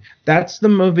that one. That's the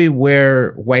movie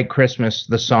where White Christmas,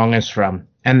 the song, is from.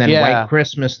 And then Yeah. White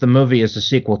Christmas, the movie, is a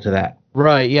sequel to that.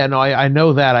 Right. Yeah. No, I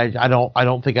know that. I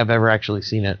don't think I've ever actually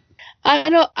seen it.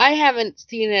 I haven't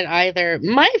seen it either.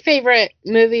 My favorite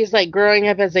movies, like growing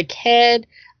up as a kid,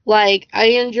 like I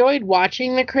enjoyed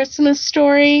watching The Christmas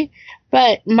Story,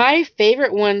 but my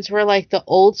favorite ones were like the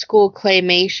old school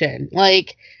claymation,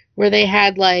 like where they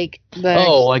had like the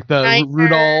like the Sniper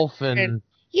Rudolph and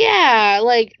yeah,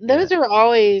 like those are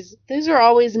always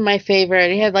my favorite.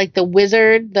 They had like the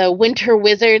wizard, the winter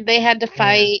wizard they had to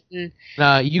fight, and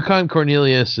Yukon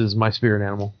Cornelius is my spirit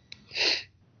animal.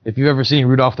 If you've ever seen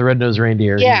Rudolph the Red-Nosed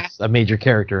Reindeer, he's a major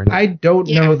character in it. I don't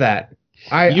know that.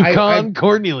 Yukon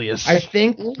Cornelius. I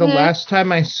think the last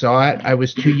time I saw it, I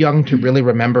was too young to really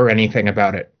remember anything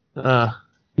about it.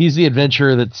 He's the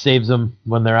adventurer that saves them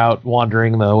when they're out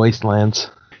wandering the wastelands.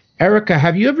 Erica,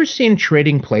 have you ever seen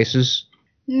Trading Places?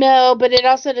 no, but it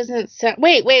also doesn't sound.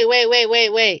 Wait.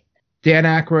 Dan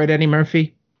Aykroyd, Eddie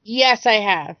Murphy? Yes, I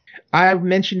have. I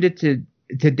mentioned it to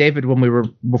David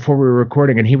before we were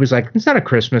recording, and he was like, "It's not a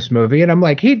Christmas movie," and I'm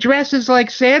like, "He dresses like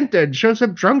Santa and shows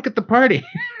up drunk at the party."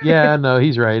 Yeah, no,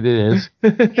 he's right. It is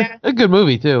a good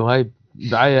movie too. I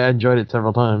enjoyed it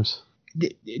several times.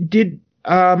 Did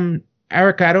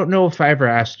Erica? I don't know if I ever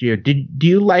asked you. Do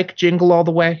you like Jingle All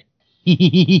the Way?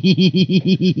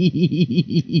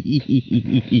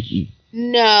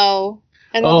 No.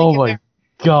 I don't Oh think my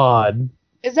god!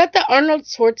 Is that the Arnold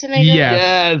Schwarzenegger?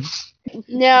 Yes,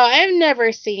 No, I've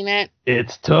never seen it.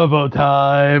 it's Turbo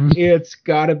Time. It's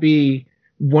got to be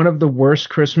one of the worst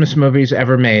Christmas movies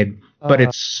ever made, but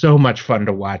it's so much fun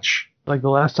to watch. Like the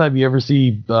last time you ever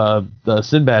see the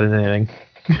Sinbad in anything.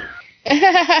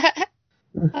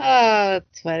 Oh,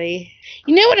 that's funny.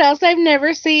 You know what else I've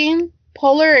never seen?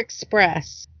 Polar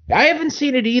Express. I haven't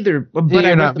seen it either, but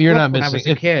You're not when I missing. was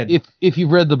a kid. If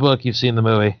you've read the book, you've seen the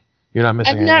movie. You're not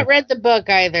missing. I've not anything. read the book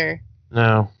either.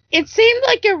 No. It seemed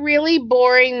like a really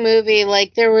boring movie.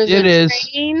 Like there was It a is.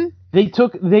 train.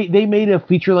 They made a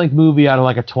feature-length movie out of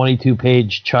like a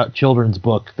 22-page children's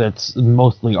book that's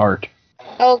mostly art.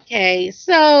 Okay,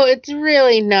 so it's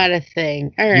really not a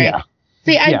thing. All right. Yeah.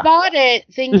 See, I Yeah. bought it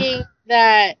thinking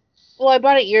that. Well, I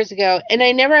bought it years ago, and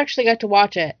I never actually got to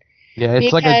watch it Yeah,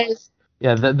 it's because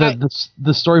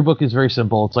the storybook is very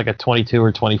simple. It's like a 22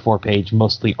 or 24-page,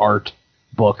 mostly art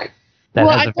book that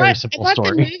has a very simple I bought the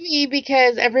story. movie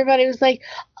because everybody was like,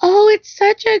 "Oh, it's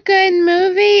such a good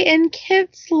movie, and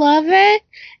kids love it."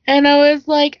 And I was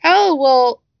like, "Oh,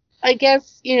 well, I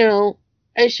guess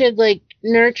I should like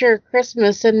nurture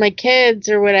Christmas and my kids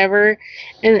or whatever."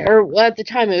 Well, at the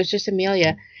time, it was just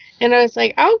Amelia. And I was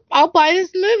like, I'll buy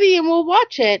this movie and we'll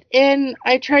watch it. And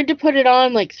I tried to put it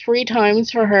on like 3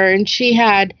 times for her, and she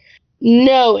had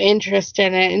no interest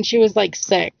in it. And she was like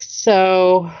 6.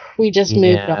 So we just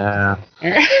moved on.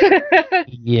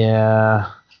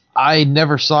 Yeah. I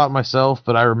never saw it myself,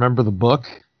 but I remember the book.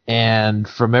 And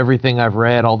from everything I've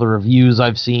read, all the reviews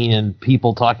I've seen, and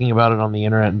people talking about it on the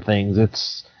internet and things,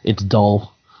 it's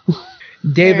dull.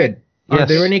 David, are Yes.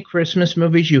 there any Christmas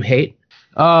movies you hate?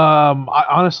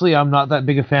 Honestly, I'm not that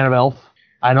big a fan of Elf.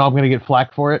 I know I'm going to get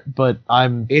flack for it, but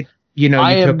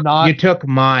You took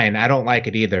mine. I don't like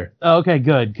it either. okay,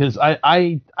 good, because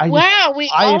I Wow, we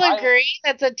all I- agree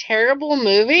that's a terrible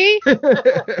movie?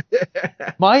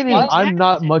 mine is I'm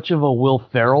not much of a Will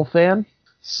Ferrell fan,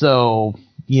 so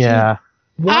yeah.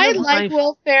 I like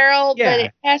Will Ferrell, Yeah. but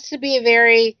it has to be a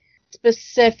very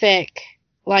specific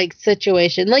like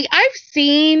situation. Like I've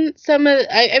seen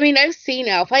I've seen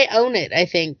Elf. I own it, I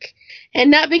think. And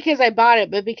not because I bought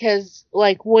it, but because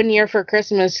like one year for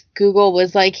Christmas, Google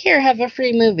was like, "Here, have a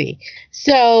free movie."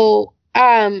 So,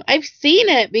 I've seen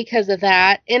it because of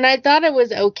that, and I thought it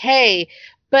was okay,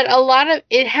 but a lot of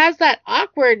it has that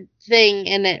awkward thing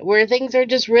in it where things are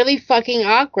just really fucking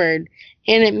awkward,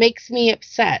 and it makes me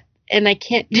upset, and I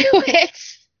can't do it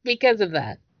because of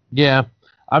that. Yeah,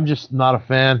 I'm just not a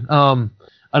fan.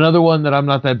 Another one that I'm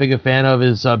not that big a fan of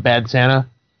is Bad Santa.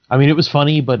 I mean, it was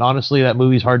funny, but honestly, that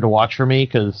movie's hard to watch for me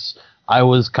because I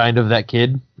was kind of that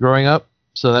kid growing up,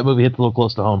 so that movie hits a little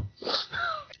close to home.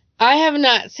 I have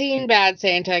not seen Bad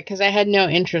Santa because I had no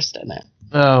interest in it.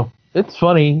 Oh, it's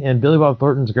funny, and Billy Bob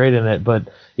Thornton's great in it, but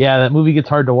yeah, that movie gets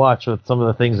hard to watch with some of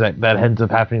the things that ends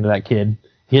up happening to that kid.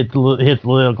 Hits a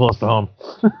little close to home.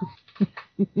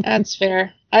 That's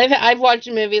fair. I've watched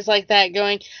movies like that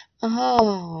going,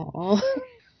 oh.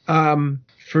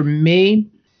 For me,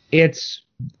 it's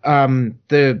the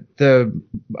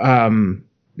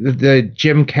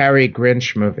Jim Carrey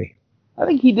Grinch movie. I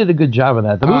think he did a good job of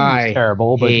that. The movie I was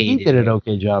terrible, but he hated did an it.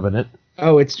 okay job in it.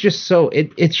 Oh, it's just so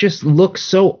it just looks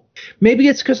so. Maybe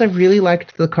it's because I really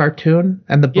liked the cartoon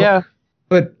and the book. Yeah.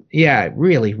 But yeah, I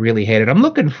really, really hate it. I'm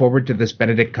looking forward to this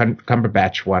Benedict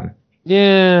Cumberbatch one.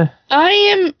 Yeah.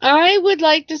 I would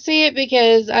like to see it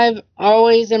because I've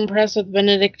always impressed with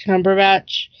Benedict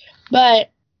Cumberbatch.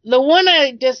 But the one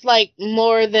I dislike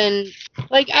more than,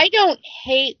 like, I don't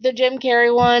hate the Jim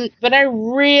Carrey one, but I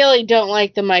really don't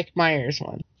like the Mike Myers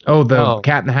one. Oh, the Oh.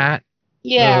 Cat in the Hat.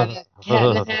 Yeah, the Cat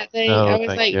in the Hat thing. No, I was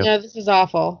thank like, you. no, this is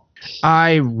awful.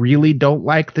 I really don't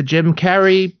like the Jim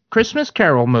Carrey Christmas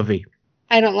Carol movie.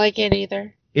 I don't like it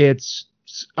either. It's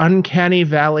uncanny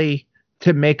valley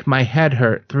to make my head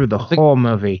hurt through the whole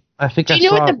movie. I think Do I you know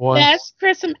saw what it the once. best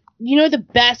Christmas? You know what the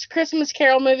best Christmas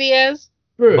Carol movie is?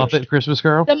 Muppet Christmas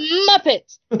Carol? The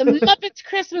Muppets. The Muppets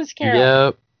Christmas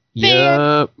Carol.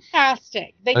 Yep.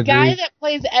 Fantastic. The Agreed. guy that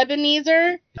plays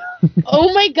Ebenezer.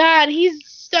 Oh my God, he's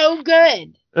so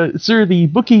good. Sir, the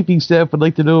bookkeeping staff would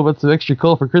like to know about some extra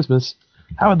coal for Christmas.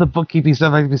 How would the bookkeeping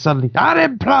staff like to be suddenly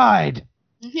unemployed?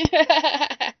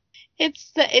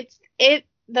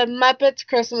 The Muppets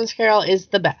Christmas Carol is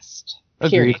the best.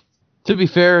 Agreed. Period. To be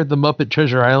fair, The Muppet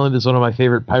Treasure Island is one of my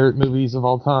favorite pirate movies of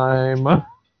all time.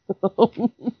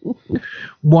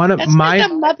 One of That's why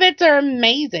the Muppets are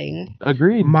amazing.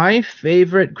 Agreed. my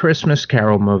favorite Christmas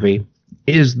Carol movie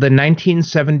is the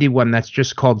 1971 that's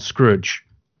just called Scrooge.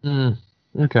 Okay.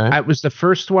 It was the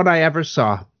first one I ever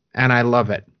saw, and I love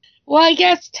it. Well, I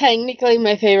guess technically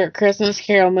my favorite Christmas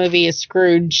Carol movie is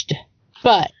Scrooged,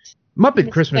 but Muppet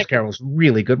It's Christmas like- Carol is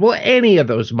really good. Well, any of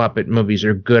those Muppet movies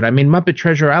are good. I mean, Muppet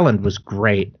Treasure Island was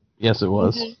great. Yes, it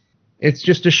was. Mhm. It's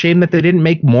just a shame that they didn't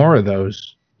make more of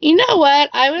those. You know what?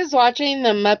 I was watching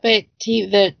the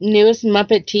newest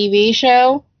Muppet TV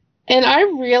show, and I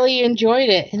really enjoyed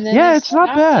it. And then Yeah, I it's not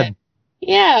stopped bad. it.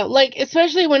 Yeah, like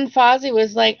especially when Fozzie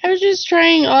was like, "I was just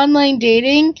trying online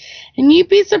dating," and you'd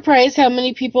be surprised how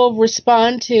many people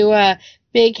respond to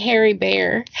Big Hairy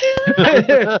Bear.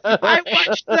 I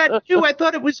watched that too. I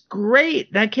thought it was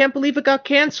great. I can't believe it got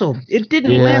canceled. It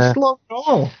didn't Yeah. last long at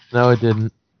all. No, it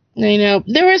didn't. I know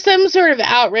there was some sort of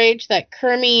outrage that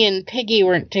Kermie and Piggy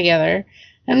weren't together,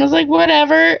 and I was like,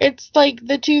 "Whatever. It's like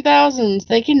the 2000s.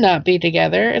 They cannot be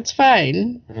together. It's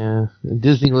fine." Yeah.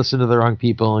 Disney listened to the wrong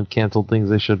people and canceled things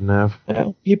they shouldn't have.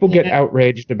 People get Yeah.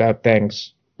 outraged about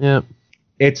things. Yep.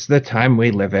 It's the time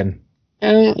we live in.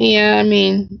 Yeah, I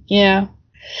mean, yeah.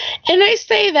 And I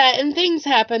say that, and things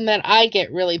happen that I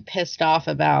get really pissed off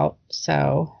about.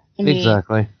 So, I mean,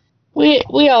 Exactly.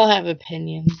 we all have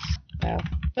opinions. So.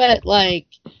 But like,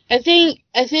 I think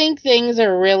things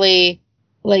are really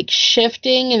like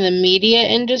shifting in the media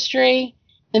industry,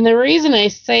 and the reason I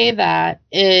say that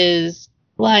is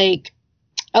like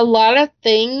a lot of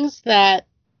things that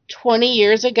 20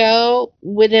 years ago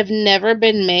would have never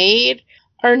been made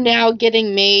are now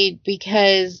getting made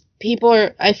because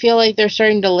I feel like they're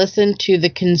starting to listen to the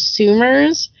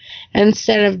consumers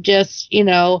instead of just,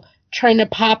 trying to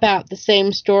pop out the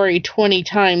same story 20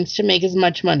 times to make as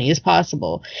much money as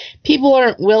possible. People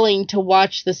aren't willing to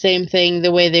watch the same thing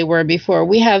the way they were before.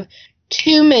 We have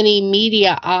too many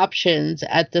media options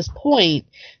at this point,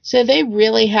 so they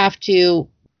really have to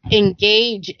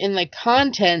engage in the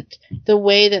content the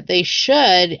way that they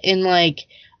should in like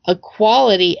a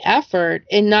quality effort,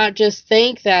 and not just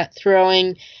think that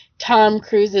throwing Tom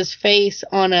Cruise's face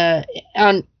on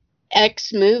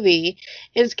X movie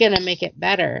is going to make it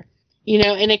better.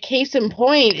 And a case in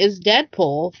point is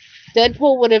Deadpool.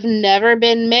 Deadpool would have never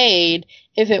been made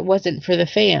if it wasn't for the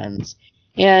fans.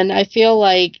 And I feel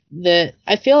like the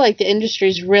industry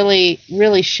is really,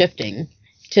 really shifting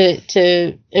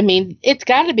to I mean, it's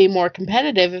got to be more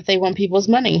competitive if they want people's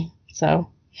money. So,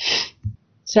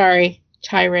 sorry,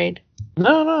 tirade.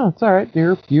 No, it's all right,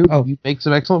 dear. You make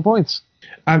some excellent points.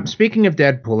 Speaking of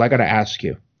Deadpool, I got to ask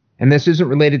you, and this isn't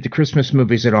related to Christmas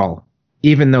movies at all,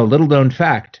 even though, little known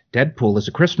fact, Deadpool is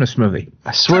a Christmas movie.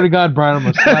 I swear to God, Brian, I'm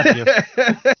going to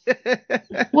slap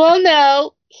you. Well,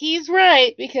 no, he's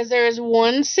right, because there is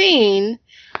one scene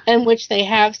in which they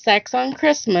have sex on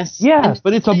Christmas. Yeah,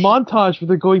 but it's a montage where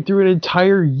they're going through an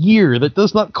entire year. That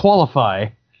does not qualify.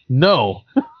 No.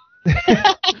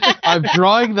 I'm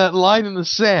drawing that line in the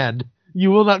sand. You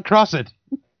will not cross it.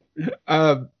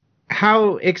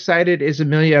 How excited is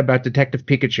Amelia about Detective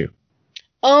Pikachu?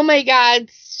 Oh my God,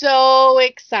 so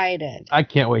excited. I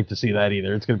can't wait to see that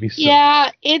either. It's going to be so Yeah,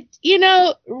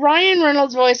 Ryan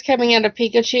Reynolds' voice coming out of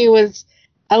Pikachu was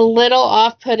a little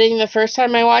off-putting the first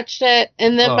time I watched it,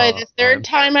 and then by the third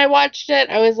time I watched it,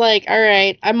 I was like, all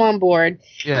right, I'm on board.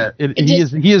 Yeah,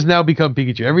 he has now become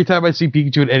Pikachu. Every time I see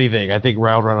Pikachu in anything, I think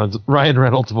Ryan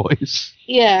Reynolds' voice.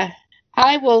 Yeah,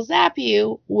 I will zap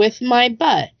you with my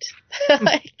butt.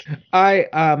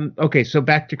 Okay, so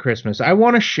back to Christmas. I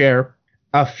want to share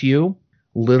a few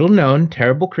little-known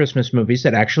terrible Christmas movies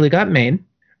that actually got made.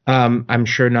 I'm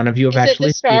sure none of you have Is it actually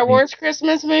the Star seen it. Wars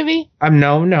Christmas movie?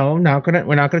 No, we're not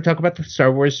gonna talk about the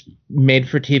Star Wars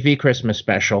made-for-TV Christmas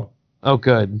special. Oh,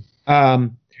 good.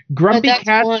 Grumpy that's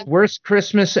Cat's one. worst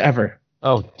Christmas ever.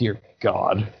 Oh, dear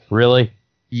God. Really?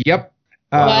 Yep.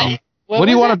 What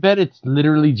do you was want to it? bet? It's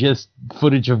literally just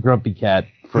footage of Grumpy Cat.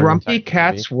 For an Grumpy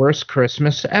entire Cat's worst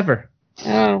Christmas ever.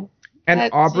 Oh. And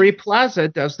That's- Aubrey Plaza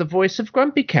does the voice of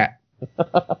Grumpy Cat.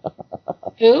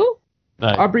 Who? movie.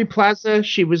 Nice. Aubrey Plaza,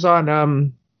 she was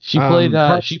on She played.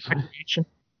 Parks and Recreation.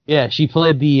 She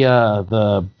played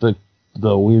the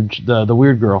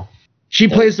weird girl. She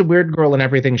plays the weird girl in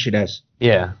everything she does.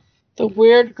 Yeah, The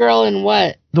weird girl in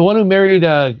what? the one who married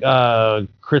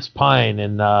Chris Pine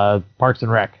in Parks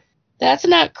and Rec. That's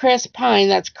not Chris Pine.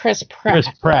 That's Chris Pratt. Chris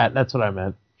Pratt. That's what I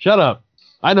meant. Shut up.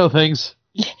 I know things.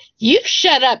 You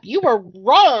shut up. You were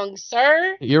wrong,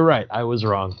 sir. You're right. I was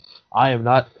wrong. I am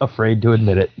not afraid to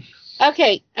admit it.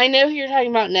 Okay, I know who you're talking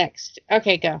about next.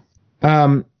 Okay, go.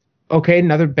 Okay,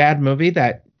 another bad movie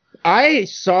that I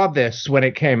saw this when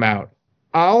it came out.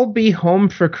 I'll Be Home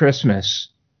for Christmas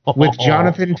with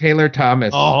Jonathan Taylor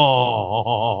Thomas.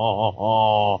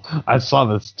 Oh, I saw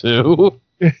this too.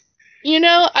 You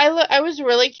know, I was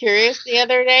really curious the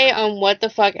other day on what the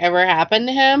fuck ever happened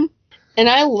to him, and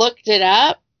I looked it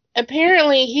up.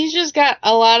 Apparently, he's just got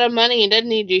a lot of money and doesn't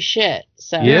need to do shit.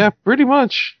 So Yeah, pretty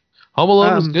much. Home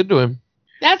Alone was good to him.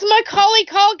 that's Macaulay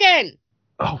Culkin.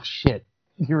 Oh shit,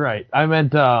 you're right. I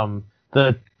meant the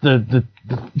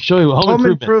show you Home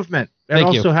Improvement. It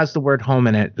Thank you. also has the word home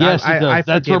in it. Yes, it does.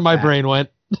 That's where forgive my that. brain went.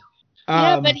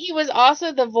 Yeah, but he was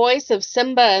also the voice of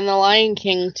Simba in The Lion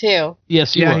King too.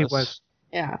 Yes, he was.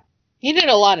 Yeah, he did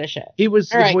a lot of shit. He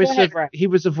was All the right, go voice ahead, of Brian. he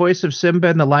was the voice of Simba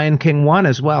in The Lion King 1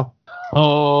 as well.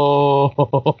 Oh.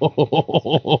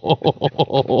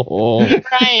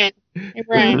 Brian, hey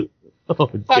Brian. Oh,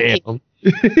 Fuck you. damn.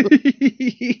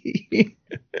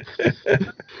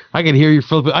 I can hear you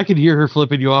flipping. I can hear her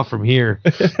flipping you off from here.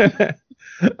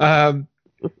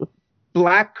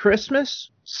 Black Christmas,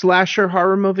 slasher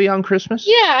horror movie on Christmas.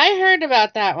 Yeah, I heard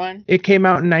about that one. It came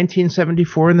out in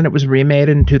 1974 and then it was remade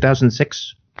in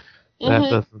 2006. That Mhm.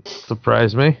 doesn't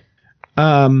surprise me.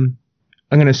 I'm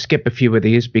going to skip a few of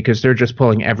these because they're just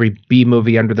pulling every B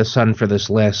movie under the sun for this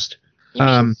list. You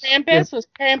mean Krampus? Was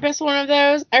Krampus one of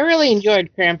those? I really enjoyed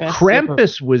Krampus.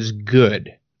 Krampus was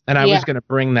good, and I Yeah. was going to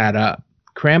bring that up.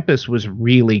 Krampus was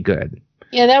really good.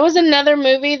 Yeah, that was another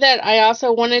movie that I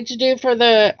also wanted to do for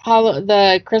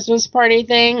the Christmas party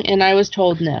thing, and I was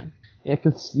told no. Yeah,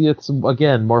 because it's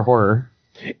again more horror.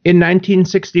 In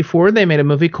 1964, they made a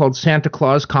movie called Santa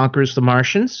Claus Conquers the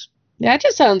Martians. That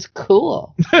just sounds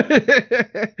cool.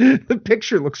 The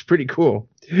picture looks pretty cool.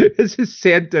 This is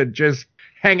Santa just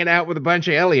hanging out with a bunch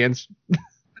of aliens.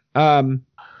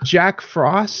 Jack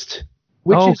Frost,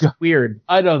 which Oh, is God. weird.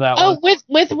 I know that Oh, one.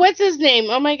 with what's his name?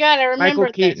 Oh my god, I remember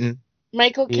Michael Keaton.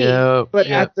 Michael Keaton. Yeah, But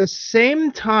Yeah. at the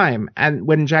same time, and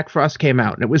when Jack Frost came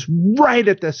out, and it was right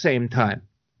at the same time,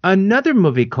 another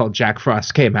movie called Jack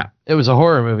Frost came out. it was a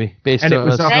horror movie based And it on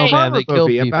was a a Right. snowman horror that killed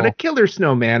movie people. about a killer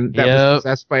snowman that Yep. was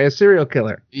possessed by a serial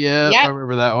killer. Yeah, Yep. I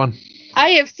remember that one. I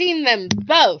have seen them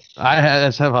both.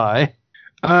 As have I.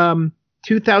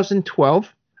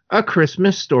 2012, A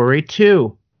Christmas Story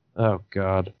 2. Oh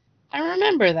God, I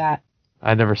remember that.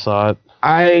 I never saw it.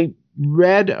 I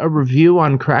read a review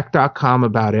on crack.com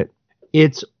about it.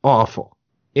 It's awful.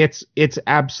 It's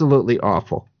absolutely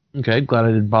awful. Okay, glad I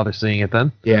didn't bother seeing it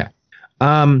then. Yeah.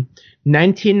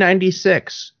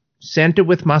 1996, Santa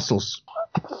with Muscles.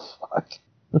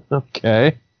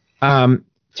 Okay,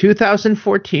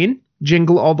 2014,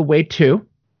 Jingle All the Way 2,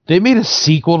 they made a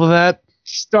sequel to that.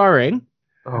 starring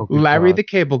Oh, good Larry God. the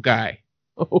Cable Guy.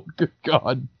 Oh, good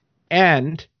God.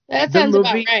 And That The sounds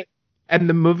about movie- right.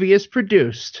 the movie is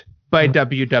produced by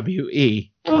WWE.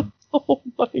 Oh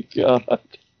my God.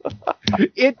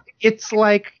 It's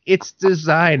like it's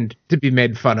designed to be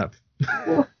made fun of.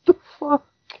 Fuck.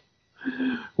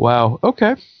 Wow.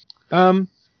 Okay.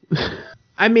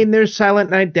 I mean, there's Silent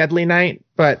Night, Deadly Night,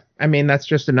 but I mean that's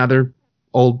just another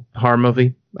old horror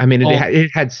movie. I mean,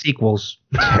 it had sequels.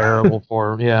 Terrible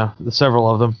form. Yeah, several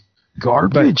of them.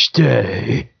 Garbage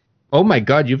Day. Oh my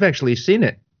God, you've actually seen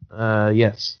it.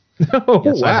 Yes. Oh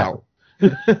Yes, I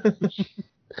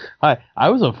wow! I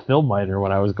was a film minor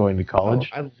when I was going to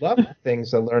college. I love the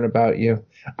things I learn about you.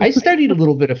 I studied a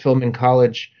little bit of film in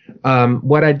college.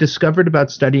 What I discovered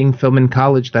about studying film in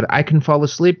college that I can fall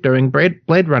asleep during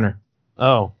Blade Runner.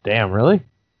 Oh, damn! Really?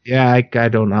 Yeah, I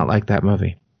do not like that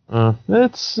movie.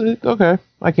 It's okay.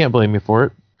 I can't blame you for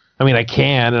it. I mean, I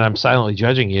can, and I'm silently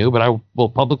judging you, but I will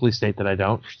publicly state that I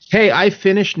don't. Hey, I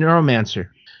finished Neuromancer.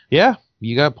 Yeah,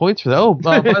 You got points for that. Oh,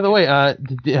 by the way,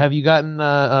 have you gotten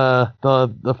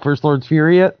the First Lord's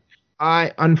Fury yet?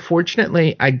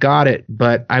 Unfortunately, I got it,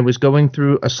 but I was going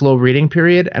through a slow reading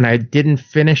period, and I didn't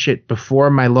finish it before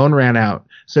my loan ran out.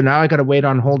 So now I got to wait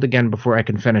on hold again before I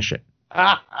can finish it.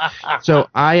 So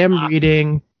I am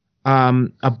reading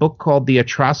a book called The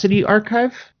Atrocity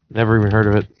Archive. Never even heard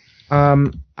of it.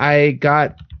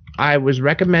 I was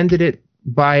recommended it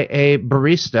by a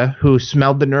barista who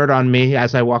smelled the nerd on me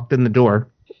as I walked in the door.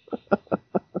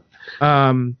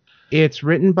 It's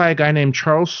written by a guy named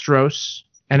Charles Stross,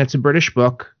 and it's a British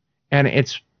book, and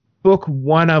it's book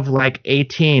 1 of like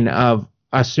 18 of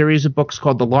a series of books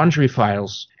called The Laundry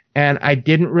Files, and I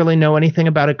didn't really know anything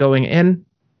about it going in.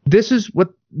 This is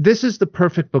the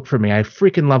perfect book for me. I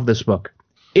freaking love this book.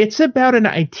 It's about an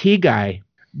IT guy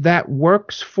that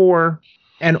works for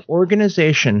an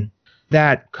organization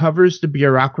that covers the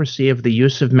bureaucracy of the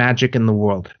use of magic in the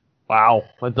world. Wow,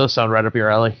 that does sound right up your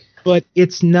alley. But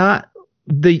it's not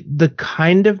the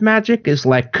kind of magic is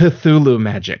like Cthulhu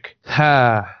magic.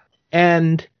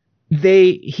 And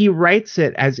he writes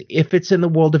it as if it's in the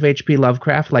world of H.P.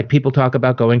 Lovecraft, like people talk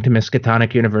about going to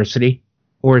Miskatonic University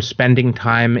or spending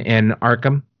time in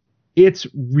Arkham. It's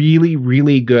really,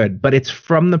 really good, but it's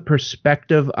from the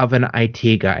perspective of an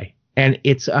IT guy. And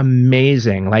it's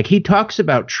amazing. Like, he talks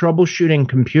about troubleshooting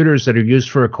computers that are used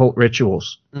for occult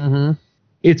rituals. Mm-hmm.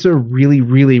 It's a really,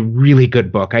 really, really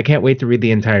good book. I can't wait to read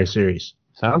the entire series.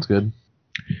 Sounds good.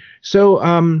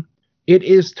 So, it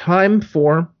is time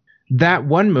for that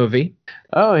one movie.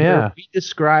 Oh, yeah. We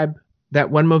describe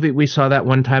that one movie we saw that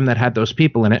one time that had those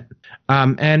people in it.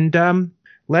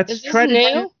 Let's try to...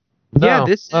 New? Yeah,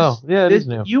 this is... Oh, yeah, it is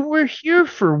new. You were here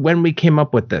for when we came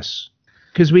up with this.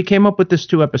 Because we came up with this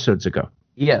 2 episodes ago.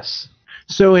 Yes.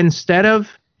 So instead of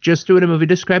just doing a movie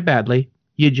described badly,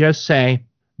 you just say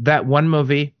that one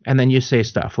movie, and then you say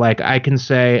stuff. Like, I can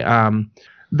say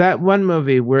that one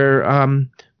movie where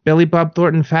Billy Bob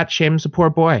Thornton fat shames a poor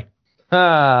boy.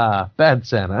 Bad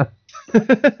Santa.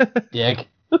 Dick.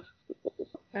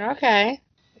 Okay.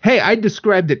 Hey, I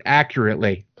described it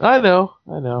accurately. I know.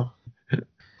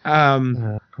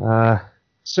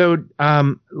 So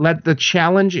the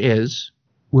challenge is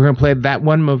we're going to play that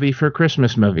one movie for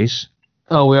Christmas movies.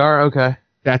 Oh, we are? Okay.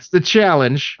 That's the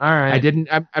challenge. All right.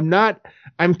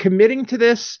 I'm committing to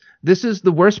this. This is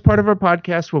the worst part of our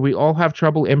podcast where we all have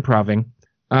trouble improving.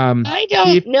 I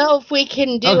don't know if we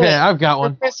can do it. Okay, I've got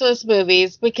one. For Christmas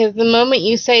movies, because the moment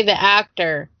you say the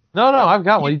actor. No, I've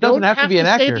got one. He doesn't have to be an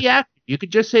actor. Say the actor. You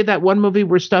could just say that one movie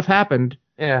where stuff happened.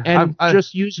 Yeah. And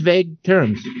just use vague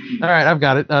terms. All right, I've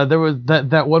got it. There was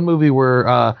that one movie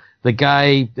where the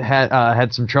guy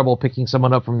had some trouble picking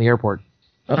someone up from the airport.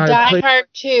 Die Hard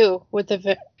 2 with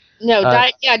the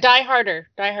Die Harder.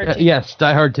 Die Hard 2. Yes,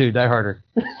 Die Hard 2, Die Harder.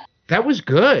 That was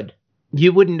good.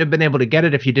 You wouldn't have been able to get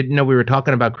it if you didn't know we were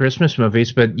talking about Christmas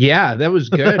movies, but yeah, that was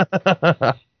good.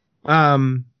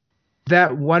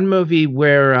 That one movie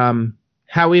where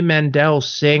Howie Mandel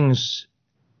sings.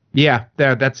 Yeah,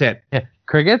 that's it. Yeah.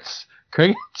 Crickets?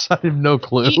 I have no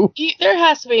clue. There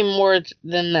has to be more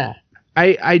than that.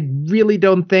 I really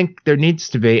don't think there needs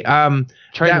to be. Trying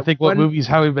to think what movies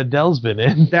Howie Mandel's been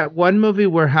in. That one movie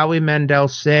where Howie Mandel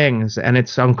sings, and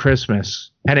it's on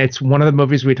Christmas, and it's one of the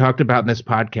movies we talked about in this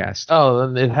podcast. Oh,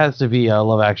 then it has to be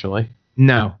Love Actually.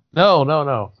 No.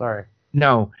 Sorry.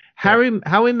 No.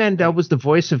 Howie Mandel was the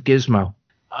voice of Gizmo.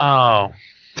 Oh.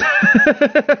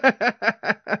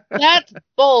 That's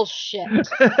bullshit.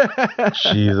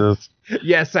 Jesus.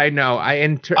 Yes, I know. I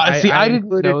didn't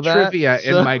included know that, trivia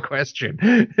in my question,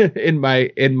 in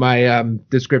my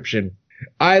description.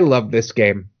 I love this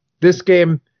game. This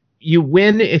game, you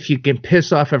win if you can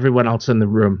piss off everyone else in the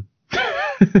room. All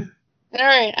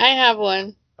right, I have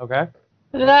one. Okay.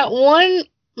 That one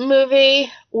movie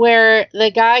where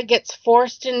the guy gets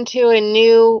forced into a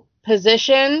new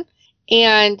position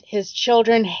and his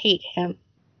children hate him.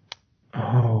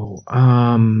 Oh,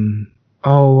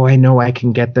 I know I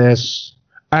can get this.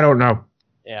 I don't know.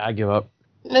 Yeah, I give up.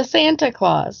 The Santa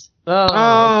Claus.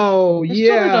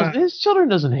 His children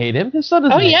doesn't hate him. His son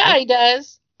doesn't hate him. He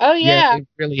does. Oh, yeah. They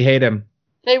really hate him.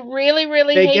 They really,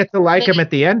 really hate him. They get to like him at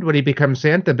the end when he becomes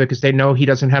Santa because they know he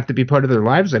doesn't have to be part of their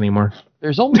lives anymore.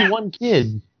 There's only one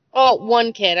kid. Oh,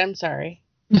 one kid. I'm sorry.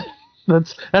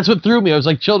 That's what threw me. I was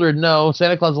like, children, no.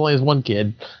 Santa Claus only has one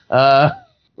kid.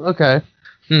 Okay.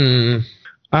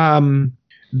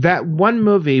 That one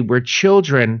movie where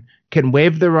children can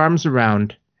wave their arms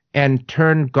around and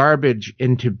turn garbage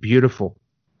into beautiful.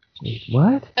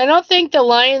 What? I don't think The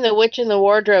Lion, the Witch, and the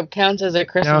Wardrobe counts as a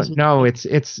Christmas movie. No, it's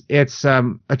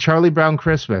A Charlie Brown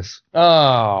Christmas.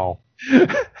 Oh.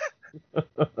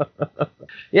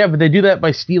 Yeah, but they do that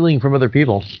by stealing from other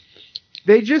people.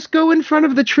 They just go in front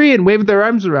of the tree and wave their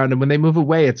arms around, and when they move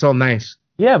away, it's all nice.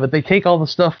 Yeah, but they take all the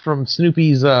stuff from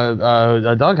Snoopy's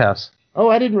doghouse. Oh,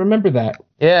 I didn't remember that.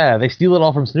 Yeah, they steal it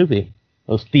all from Snoopy.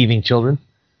 Those thieving children.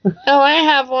 Oh, I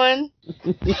have one.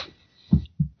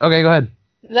 Okay, go ahead.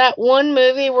 That one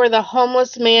movie where the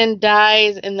homeless man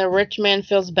dies and the rich man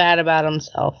feels bad about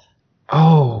himself.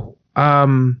 Oh,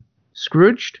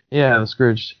 Scrooged? Yeah, the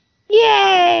Scrooged.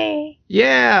 Yay!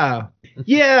 Yeah.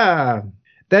 Yeah.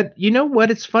 That, you know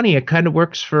what? It's funny. It kind of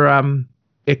works for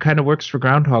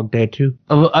Groundhog Day too.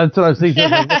 Oh, that's what I was thinking.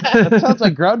 That sounds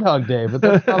like Groundhog Day, but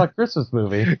that's not a Christmas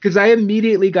movie. Because I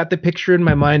immediately got the picture in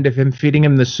my mind of him feeding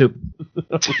him the soup.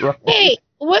 Right. Hey,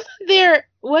 wasn't there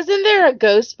a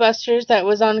Ghostbusters that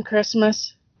was on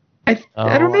Christmas? I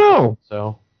don't know.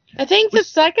 So I think the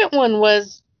second one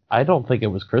was. I don't think it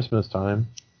was Christmas time.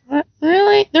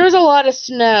 Really? There was a lot of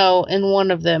snow in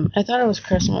one of them. I thought it was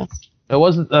Christmas. It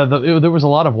wasn't. There was a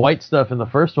lot of white stuff in the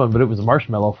first one, but it was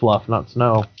marshmallow fluff, not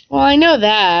snow. Well, I know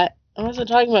that. I wasn't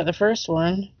talking about the first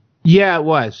one. Yeah, it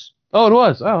was. Oh, it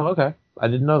was. Oh, okay. I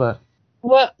didn't know that.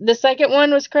 What? The second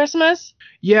one was Christmas?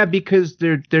 Yeah, because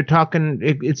they're talking.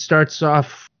 It starts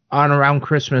off on around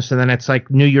Christmas, and then it's like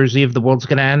New Year's Eve. The world's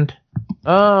gonna end.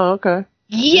 Oh, okay.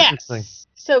 Interesting. Yes.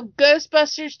 So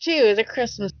Ghostbusters 2 is a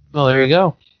Christmas. Well, there you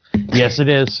go. Yes, it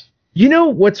is. You know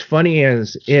what's funny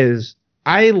is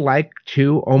I like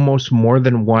 2 almost more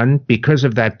than 1 because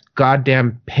of that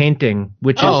goddamn painting,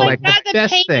 which is my like God, the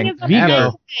best thing is the Vigo.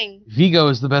 best thing. Vigo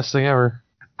is the best thing ever.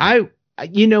 I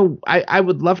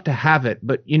would love to have it,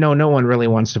 but no one really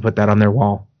wants to put that on their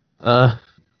wall. No,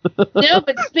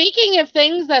 but speaking of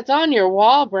things that's on your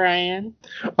wall, Brian.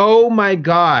 Oh my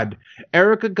God.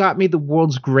 Erica got me the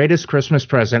world's greatest Christmas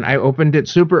present. I opened it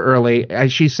super early.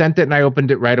 She sent it and I opened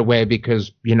it right away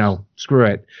because, screw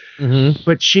it. Mm-hmm.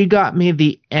 But she got me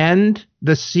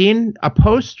the scene, a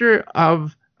poster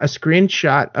of a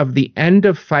screenshot of the end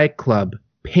of Fight Club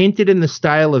painted in the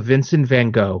style of Vincent van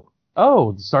Gogh.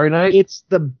 Oh, Starry Night? It's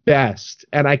the best,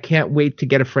 and I can't wait to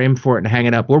get a frame for it and hang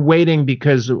it up. We're waiting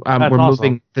because we're awesome.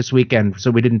 moving this weekend, so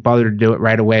we didn't bother to do it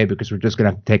right away because we're just going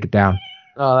to have to take it down.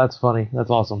 Oh, that's funny. That's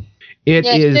awesome. It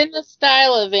Yeah, is it's in the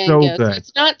style of Van so Gogh. So good.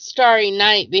 it's not Starry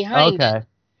Night behind it. Okay.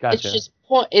 Gotcha.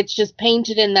 It's just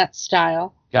painted in that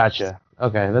style. Gotcha.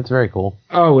 Okay, that's very cool.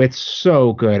 Oh, it's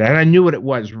so good. And I knew what it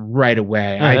was right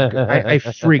away. I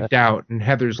freaked out. And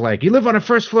Heather's like, you live on a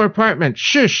first floor apartment.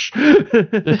 Shush.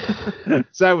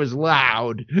 So I was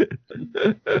loud.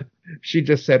 She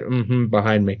just said,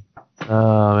 behind me.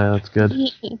 Oh, man, that's good.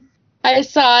 I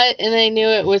saw it and I knew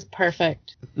it was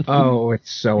perfect. Oh, it's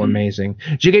so amazing.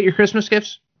 Did you get your Christmas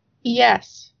gifts?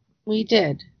 Yes, we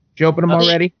did. Did you open them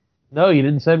already? No, you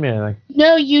didn't send me anything.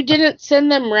 No, you didn't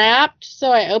send them wrapped,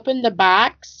 so I opened the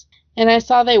box and I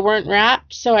saw they weren't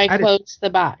wrapped, so I closed the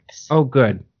box. Oh,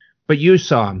 good. But you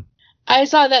saw them. I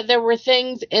saw that there were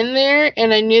things in there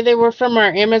and I knew they were from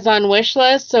our Amazon wish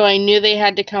list, so I knew they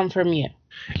had to come from you.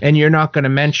 And you're not going to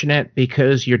mention it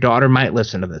because your daughter might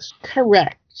listen to this.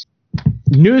 Correct.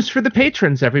 News for the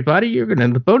patrons, everybody.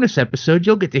 In the bonus episode,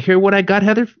 you'll get to hear what I got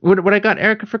what I got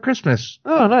Erica for Christmas.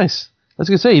 Oh, nice. I was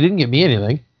going to say, you didn't get me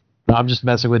anything. No, I'm just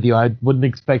messing with you. I wouldn't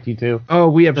expect you to. Oh,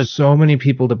 we have so many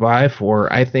people to buy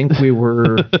for. I think we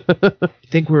were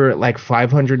at like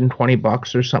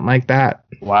 $520 or something like that.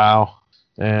 Wow.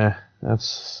 Yeah,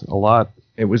 that's a lot.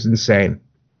 It was insane.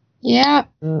 Yeah.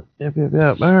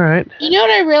 Yep. All right. You know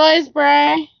what I realized,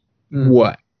 Bri?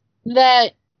 What?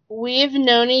 That we've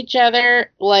known each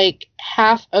other like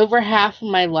over half of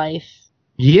my life.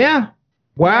 Yeah.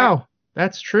 Wow.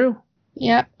 That's true.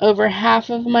 Yep, over half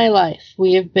of my life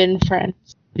we have been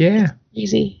friends. Yeah.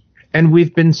 Easy. And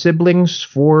we've been siblings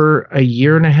for a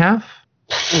year and a half.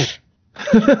 Ha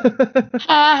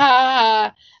ha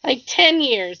ha. Like 10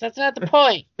 years. That's not the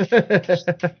point.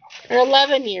 Or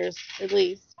 11 years, at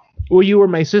least. Well, you were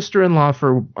my sister-in-law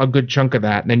for a good chunk of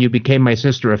that, and then you became my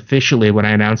sister officially when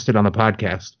I announced it on the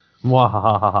podcast.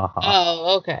 Mwahahaha.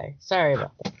 Oh, okay. Sorry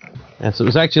about that. Yeah, so it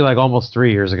was actually like almost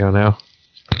 3 years ago now.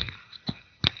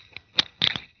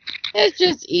 It's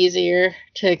just easier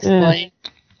to explain.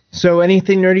 So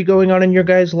anything nerdy going on in your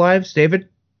guys' lives, David?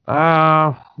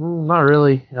 Not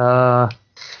really.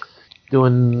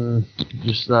 Doing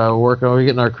just working. We're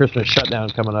getting our Christmas shutdown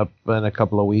coming up in a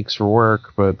couple of weeks for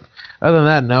work, but other than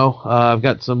that, no. I've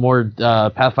got some more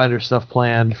Pathfinder stuff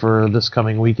planned for this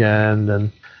coming weekend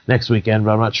and next weekend,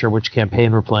 but I'm not sure which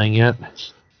campaign we're playing yet.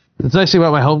 It's nice thing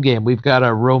about my home game. We've got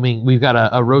a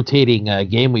rotating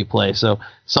game we play. So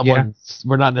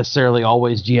we're not necessarily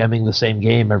always GMing the same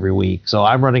game every week. So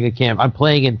I'm running I'm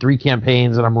playing in 3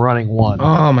 campaigns and I'm running 1.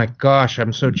 Oh my gosh,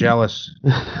 I'm so jealous.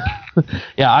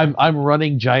 Yeah, I'm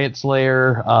running Giant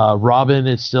Slayer. Robin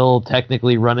is still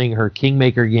technically running her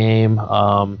Kingmaker game.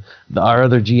 Our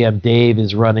other GM Dave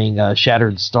is running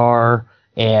Shattered Star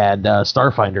and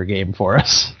Starfinder game for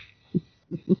us.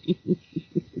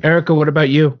 Erica, what about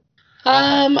you?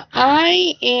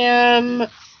 I am.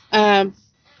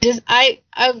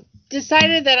 I've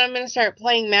decided that I'm going to start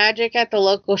playing Magic at the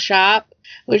local shop,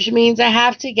 which means I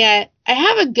have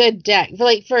a good deck.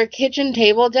 Like for a kitchen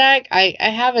table deck, I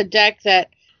have a deck that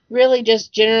really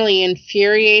just generally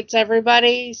infuriates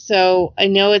everybody, so I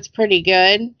know it's pretty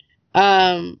good.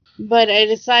 But I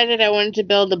decided I wanted to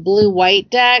build a blue-white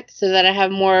deck so that I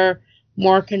have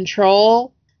more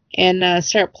control and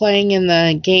start playing in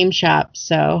the game shop.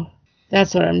 So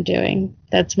that's what I'm doing.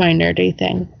 That's my nerdy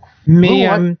thing. Me,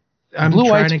 I'm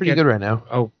blue-white's pretty good right now.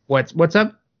 Oh, what's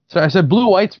up? So I said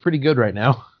blue-white's pretty good right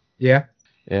now. Yeah.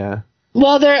 Yeah.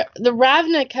 Well, the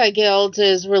Ravnica Guild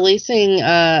is releasing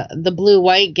the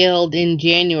Blue-White Guild in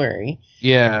January.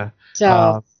 Yeah.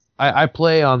 So I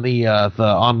play on the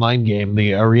online game,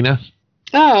 the Arena.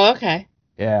 Oh, okay.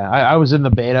 Yeah, I was in the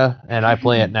beta and I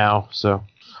play it now, so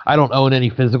I don't own any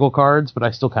physical cards, but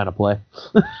I still kind of play.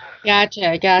 Gotcha.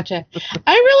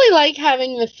 I really like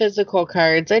having the physical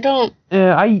cards. I don't.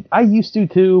 Yeah, I used to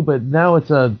too, but now it's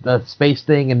a space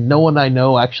thing, and no one I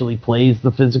know actually plays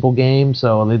the physical game,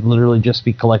 so they'd literally just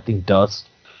be collecting dust.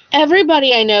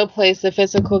 Everybody I know plays the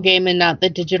physical game and not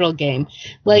the digital game.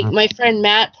 Like my friend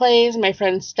Matt plays, my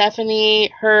friend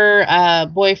Stephanie, her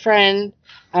boyfriend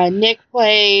Nick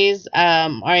plays,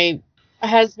 my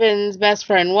husband's best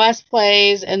friend Wes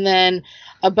plays, and then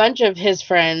a bunch of his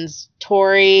friends,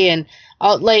 Tori and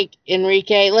like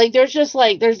Enrique. Like there's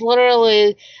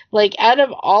literally like out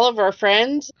of all of our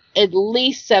friends, at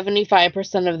least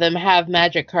 75% of them have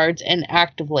Magic cards and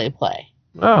actively play.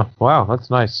 Oh, wow, that's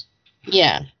nice.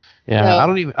 Yeah. Yeah,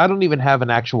 So- I don't even have an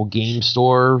actual game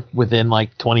store within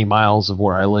like 20 miles of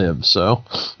where I live, so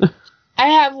I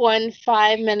have one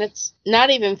 5 minutes, not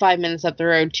even 5 minutes up the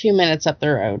road, 2 minutes up the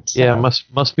road. So yeah,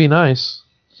 must be nice.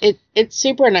 it's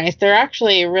super nice. They're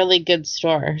actually a really good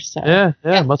store. So Yeah,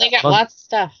 they must got lots of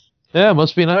stuff. Yeah,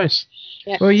 must be nice.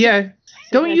 Yeah. Well, yeah.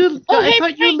 Don't you? Oh, I hey,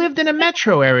 thought you Frank. lived in a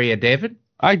metro area, David.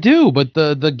 I do, but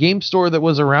the game store that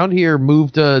was around here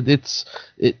moved. I'd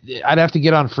have to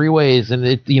get on freeways, and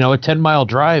a 10-mile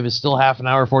drive is still half an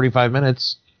hour, 45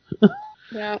 minutes.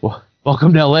 Yeah. Well,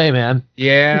 welcome to LA, man.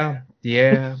 Yeah.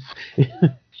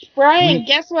 Brian,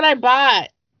 guess what I bought?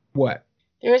 What?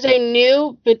 There's a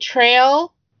new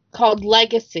Betrayal called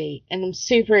Legacy, and I'm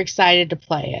super excited to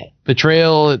play it.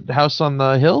 Betrayal at House on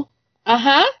the Hill.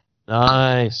 Uh-huh.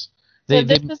 Nice. So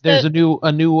this is There's a new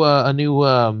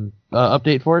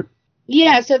update for it.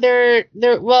 Yeah, so they're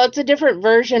well, it's a different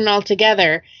version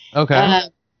altogether. Okay.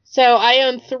 So I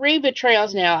own 3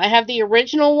 Betrayals now. I have the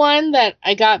original one that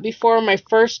I got before my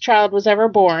first child was ever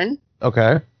born.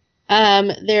 Okay.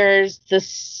 There's the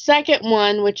second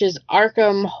one, which is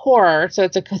Arkham Horror, so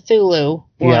it's a Cthulhu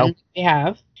one we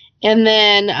have. And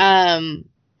then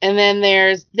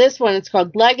there's this one, it's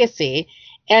called Legacy,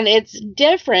 and it's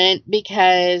different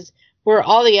because where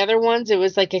all the other ones, it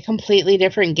was like a completely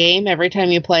different game every time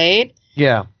you played.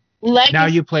 Yeah. Legacy, Now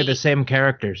you play the same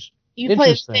characters. You play the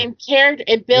Interesting. same character.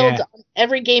 It builds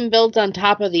every game builds on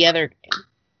top of the other game.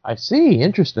 I see.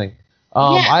 Interesting.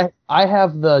 Yeah. I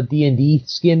have the D&D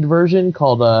skinned version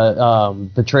called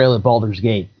Betrayal at Baldur's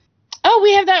Gate. Oh,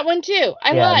 we have that one too.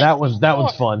 I lied. that one's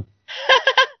fun.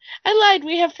 I lied.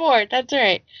 We have 4. That's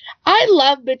right. I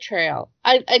love Betrayal.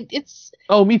 It's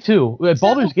Oh, me too. So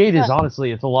Baldur's Gate is fun.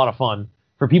 honestly, it's a lot of fun.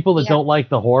 For people that Yeah. don't like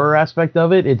the horror aspect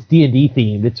of it, it's D&D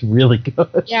themed. It's really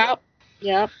good.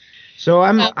 yeah. So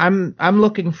I'm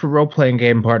looking for role playing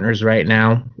game partners right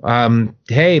now.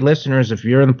 Hey listeners, if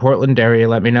you're in the Portland area,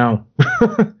 let me know.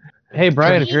 Hey,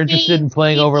 Brian, if you're interested in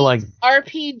playing over like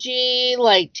RPG,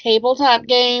 like tabletop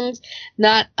games,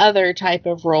 not other type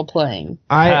of role playing.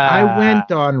 I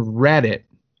went on Reddit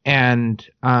and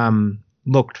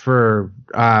looked for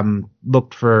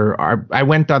I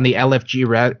went on the LFG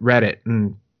Reddit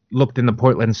and looked in the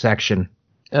Portland section.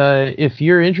 if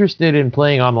you're interested in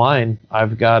playing online,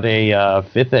 I've got a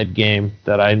 5th ed game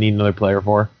that I need another player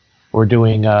for. We're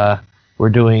doing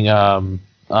Dragon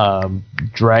Hold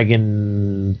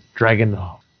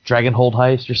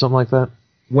Heist or something like that.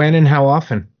 When and how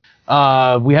often?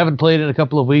 We haven't played in a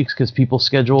couple of weeks because people's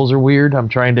schedules are weird. I'm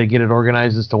trying to get it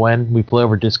organized as to when. We play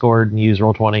over Discord and use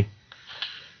Roll20.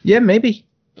 Yeah, maybe.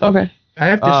 Okay. I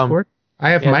have Discord. I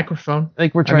have microphone. I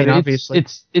think we're trying to. Obviously.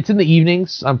 It's in the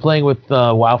evenings. I'm playing with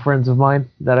WoW friends of mine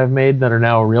that I've made that are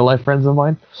now real life friends of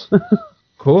mine.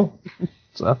 Cool.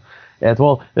 So,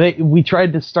 yeah, we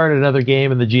tried to start another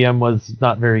game and the GM was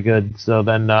not very good. So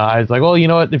then I was like, well, you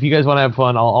know what? If you guys want to have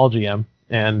fun, I'll GM.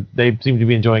 And they seem to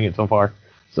be enjoying it so far.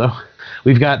 So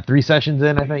we've got 3 sessions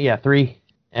in, I think. Yeah, 3.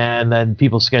 And then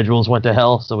people's schedules went to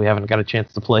hell, so we haven't got a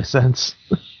chance to play since.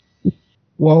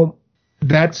 Well,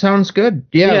 that sounds good.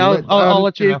 Yeah, I'll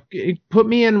let you know. Put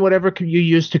me in whatever you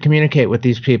use to communicate with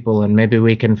these people, and maybe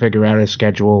we can figure out a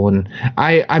schedule. And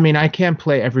I mean, I can't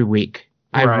play every week.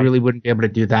 I really wouldn't be able to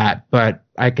do that, but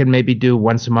I can maybe do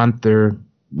once a month or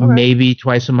maybe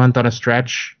twice a month on a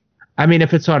stretch. I mean,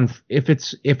 if it's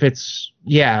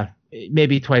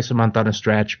maybe twice a month on a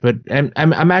stretch. But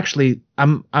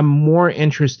I'm more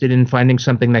interested in finding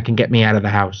something that can get me out of the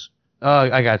house. Oh,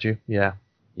 I got you. Yeah.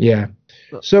 Yeah.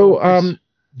 So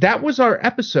that was our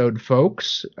episode,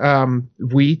 folks.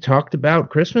 We talked about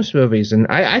Christmas movies, and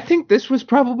I think this was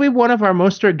probably one of our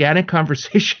most organic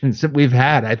conversations that we've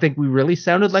had. I think we really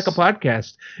sounded like a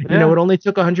podcast. Yeah. You know, it only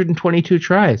took 122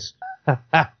 tries.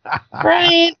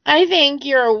 Brian, I think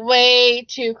you're way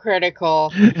too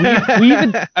critical.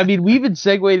 we even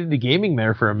segued into gaming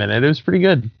there for a minute. It was pretty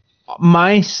good.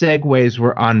 My segues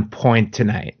were on point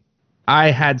tonight.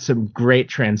 I had some great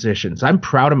transitions. I'm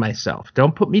proud of myself.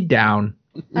 Don't put me down.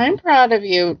 I'm proud of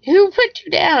you. Who put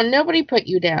you down? Nobody put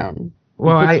you down.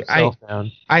 Well,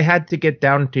 I had to get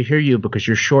down to hear you because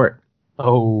you're short.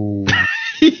 Oh.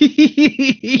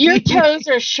 Your toes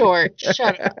are short.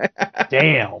 Shut up.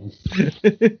 Damn.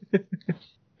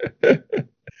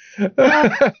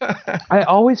 I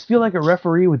always feel like a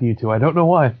referee with you two. I don't know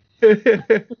why.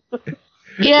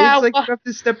 Yeah, it's like you have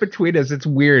to step between us. It's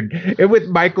weird. And with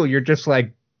Michael, you're just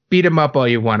like, beat him up all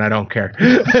you want. I don't care.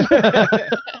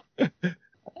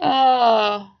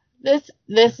 Oh, this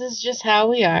is just how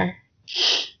we are.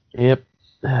 Yep.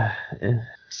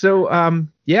 So,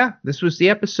 yeah, this was the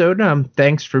episode.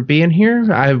 Thanks for being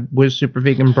here. I was Super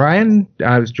Vegan Brian.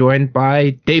 I was joined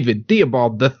by David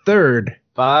Theobald III.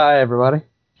 Bye, everybody.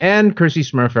 And Kersey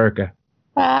Smurf Erica.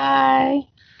 Bye.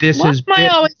 This Why is. am I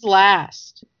always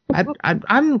last?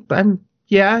 I'm.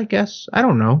 Yeah, I guess. I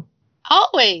don't know.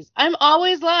 Always. I'm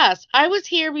always last. I was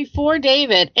here before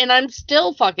David, and I'm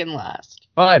still fucking last.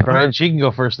 All right, Brian. She can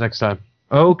go first next time.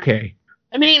 Okay.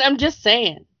 I mean, I'm just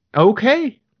saying.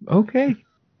 Okay.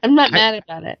 I'm not mad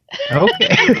about it.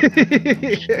 Okay.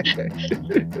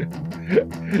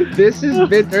 This has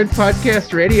been Nerd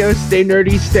Podcast Radio. Stay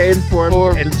nerdy, stay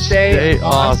informed, and stay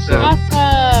awesome.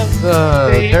 Awesome.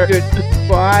 Say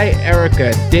goodbye,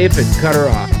 Erica. David, cut her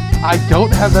off. I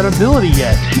don't have that ability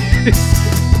yet.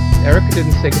 Erica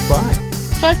didn't say goodbye.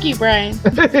 Fuck you, Brian.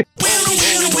 Thanks for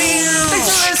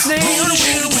listening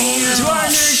to our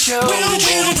nerd show.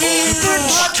 Nerd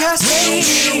Podcast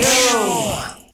Radio.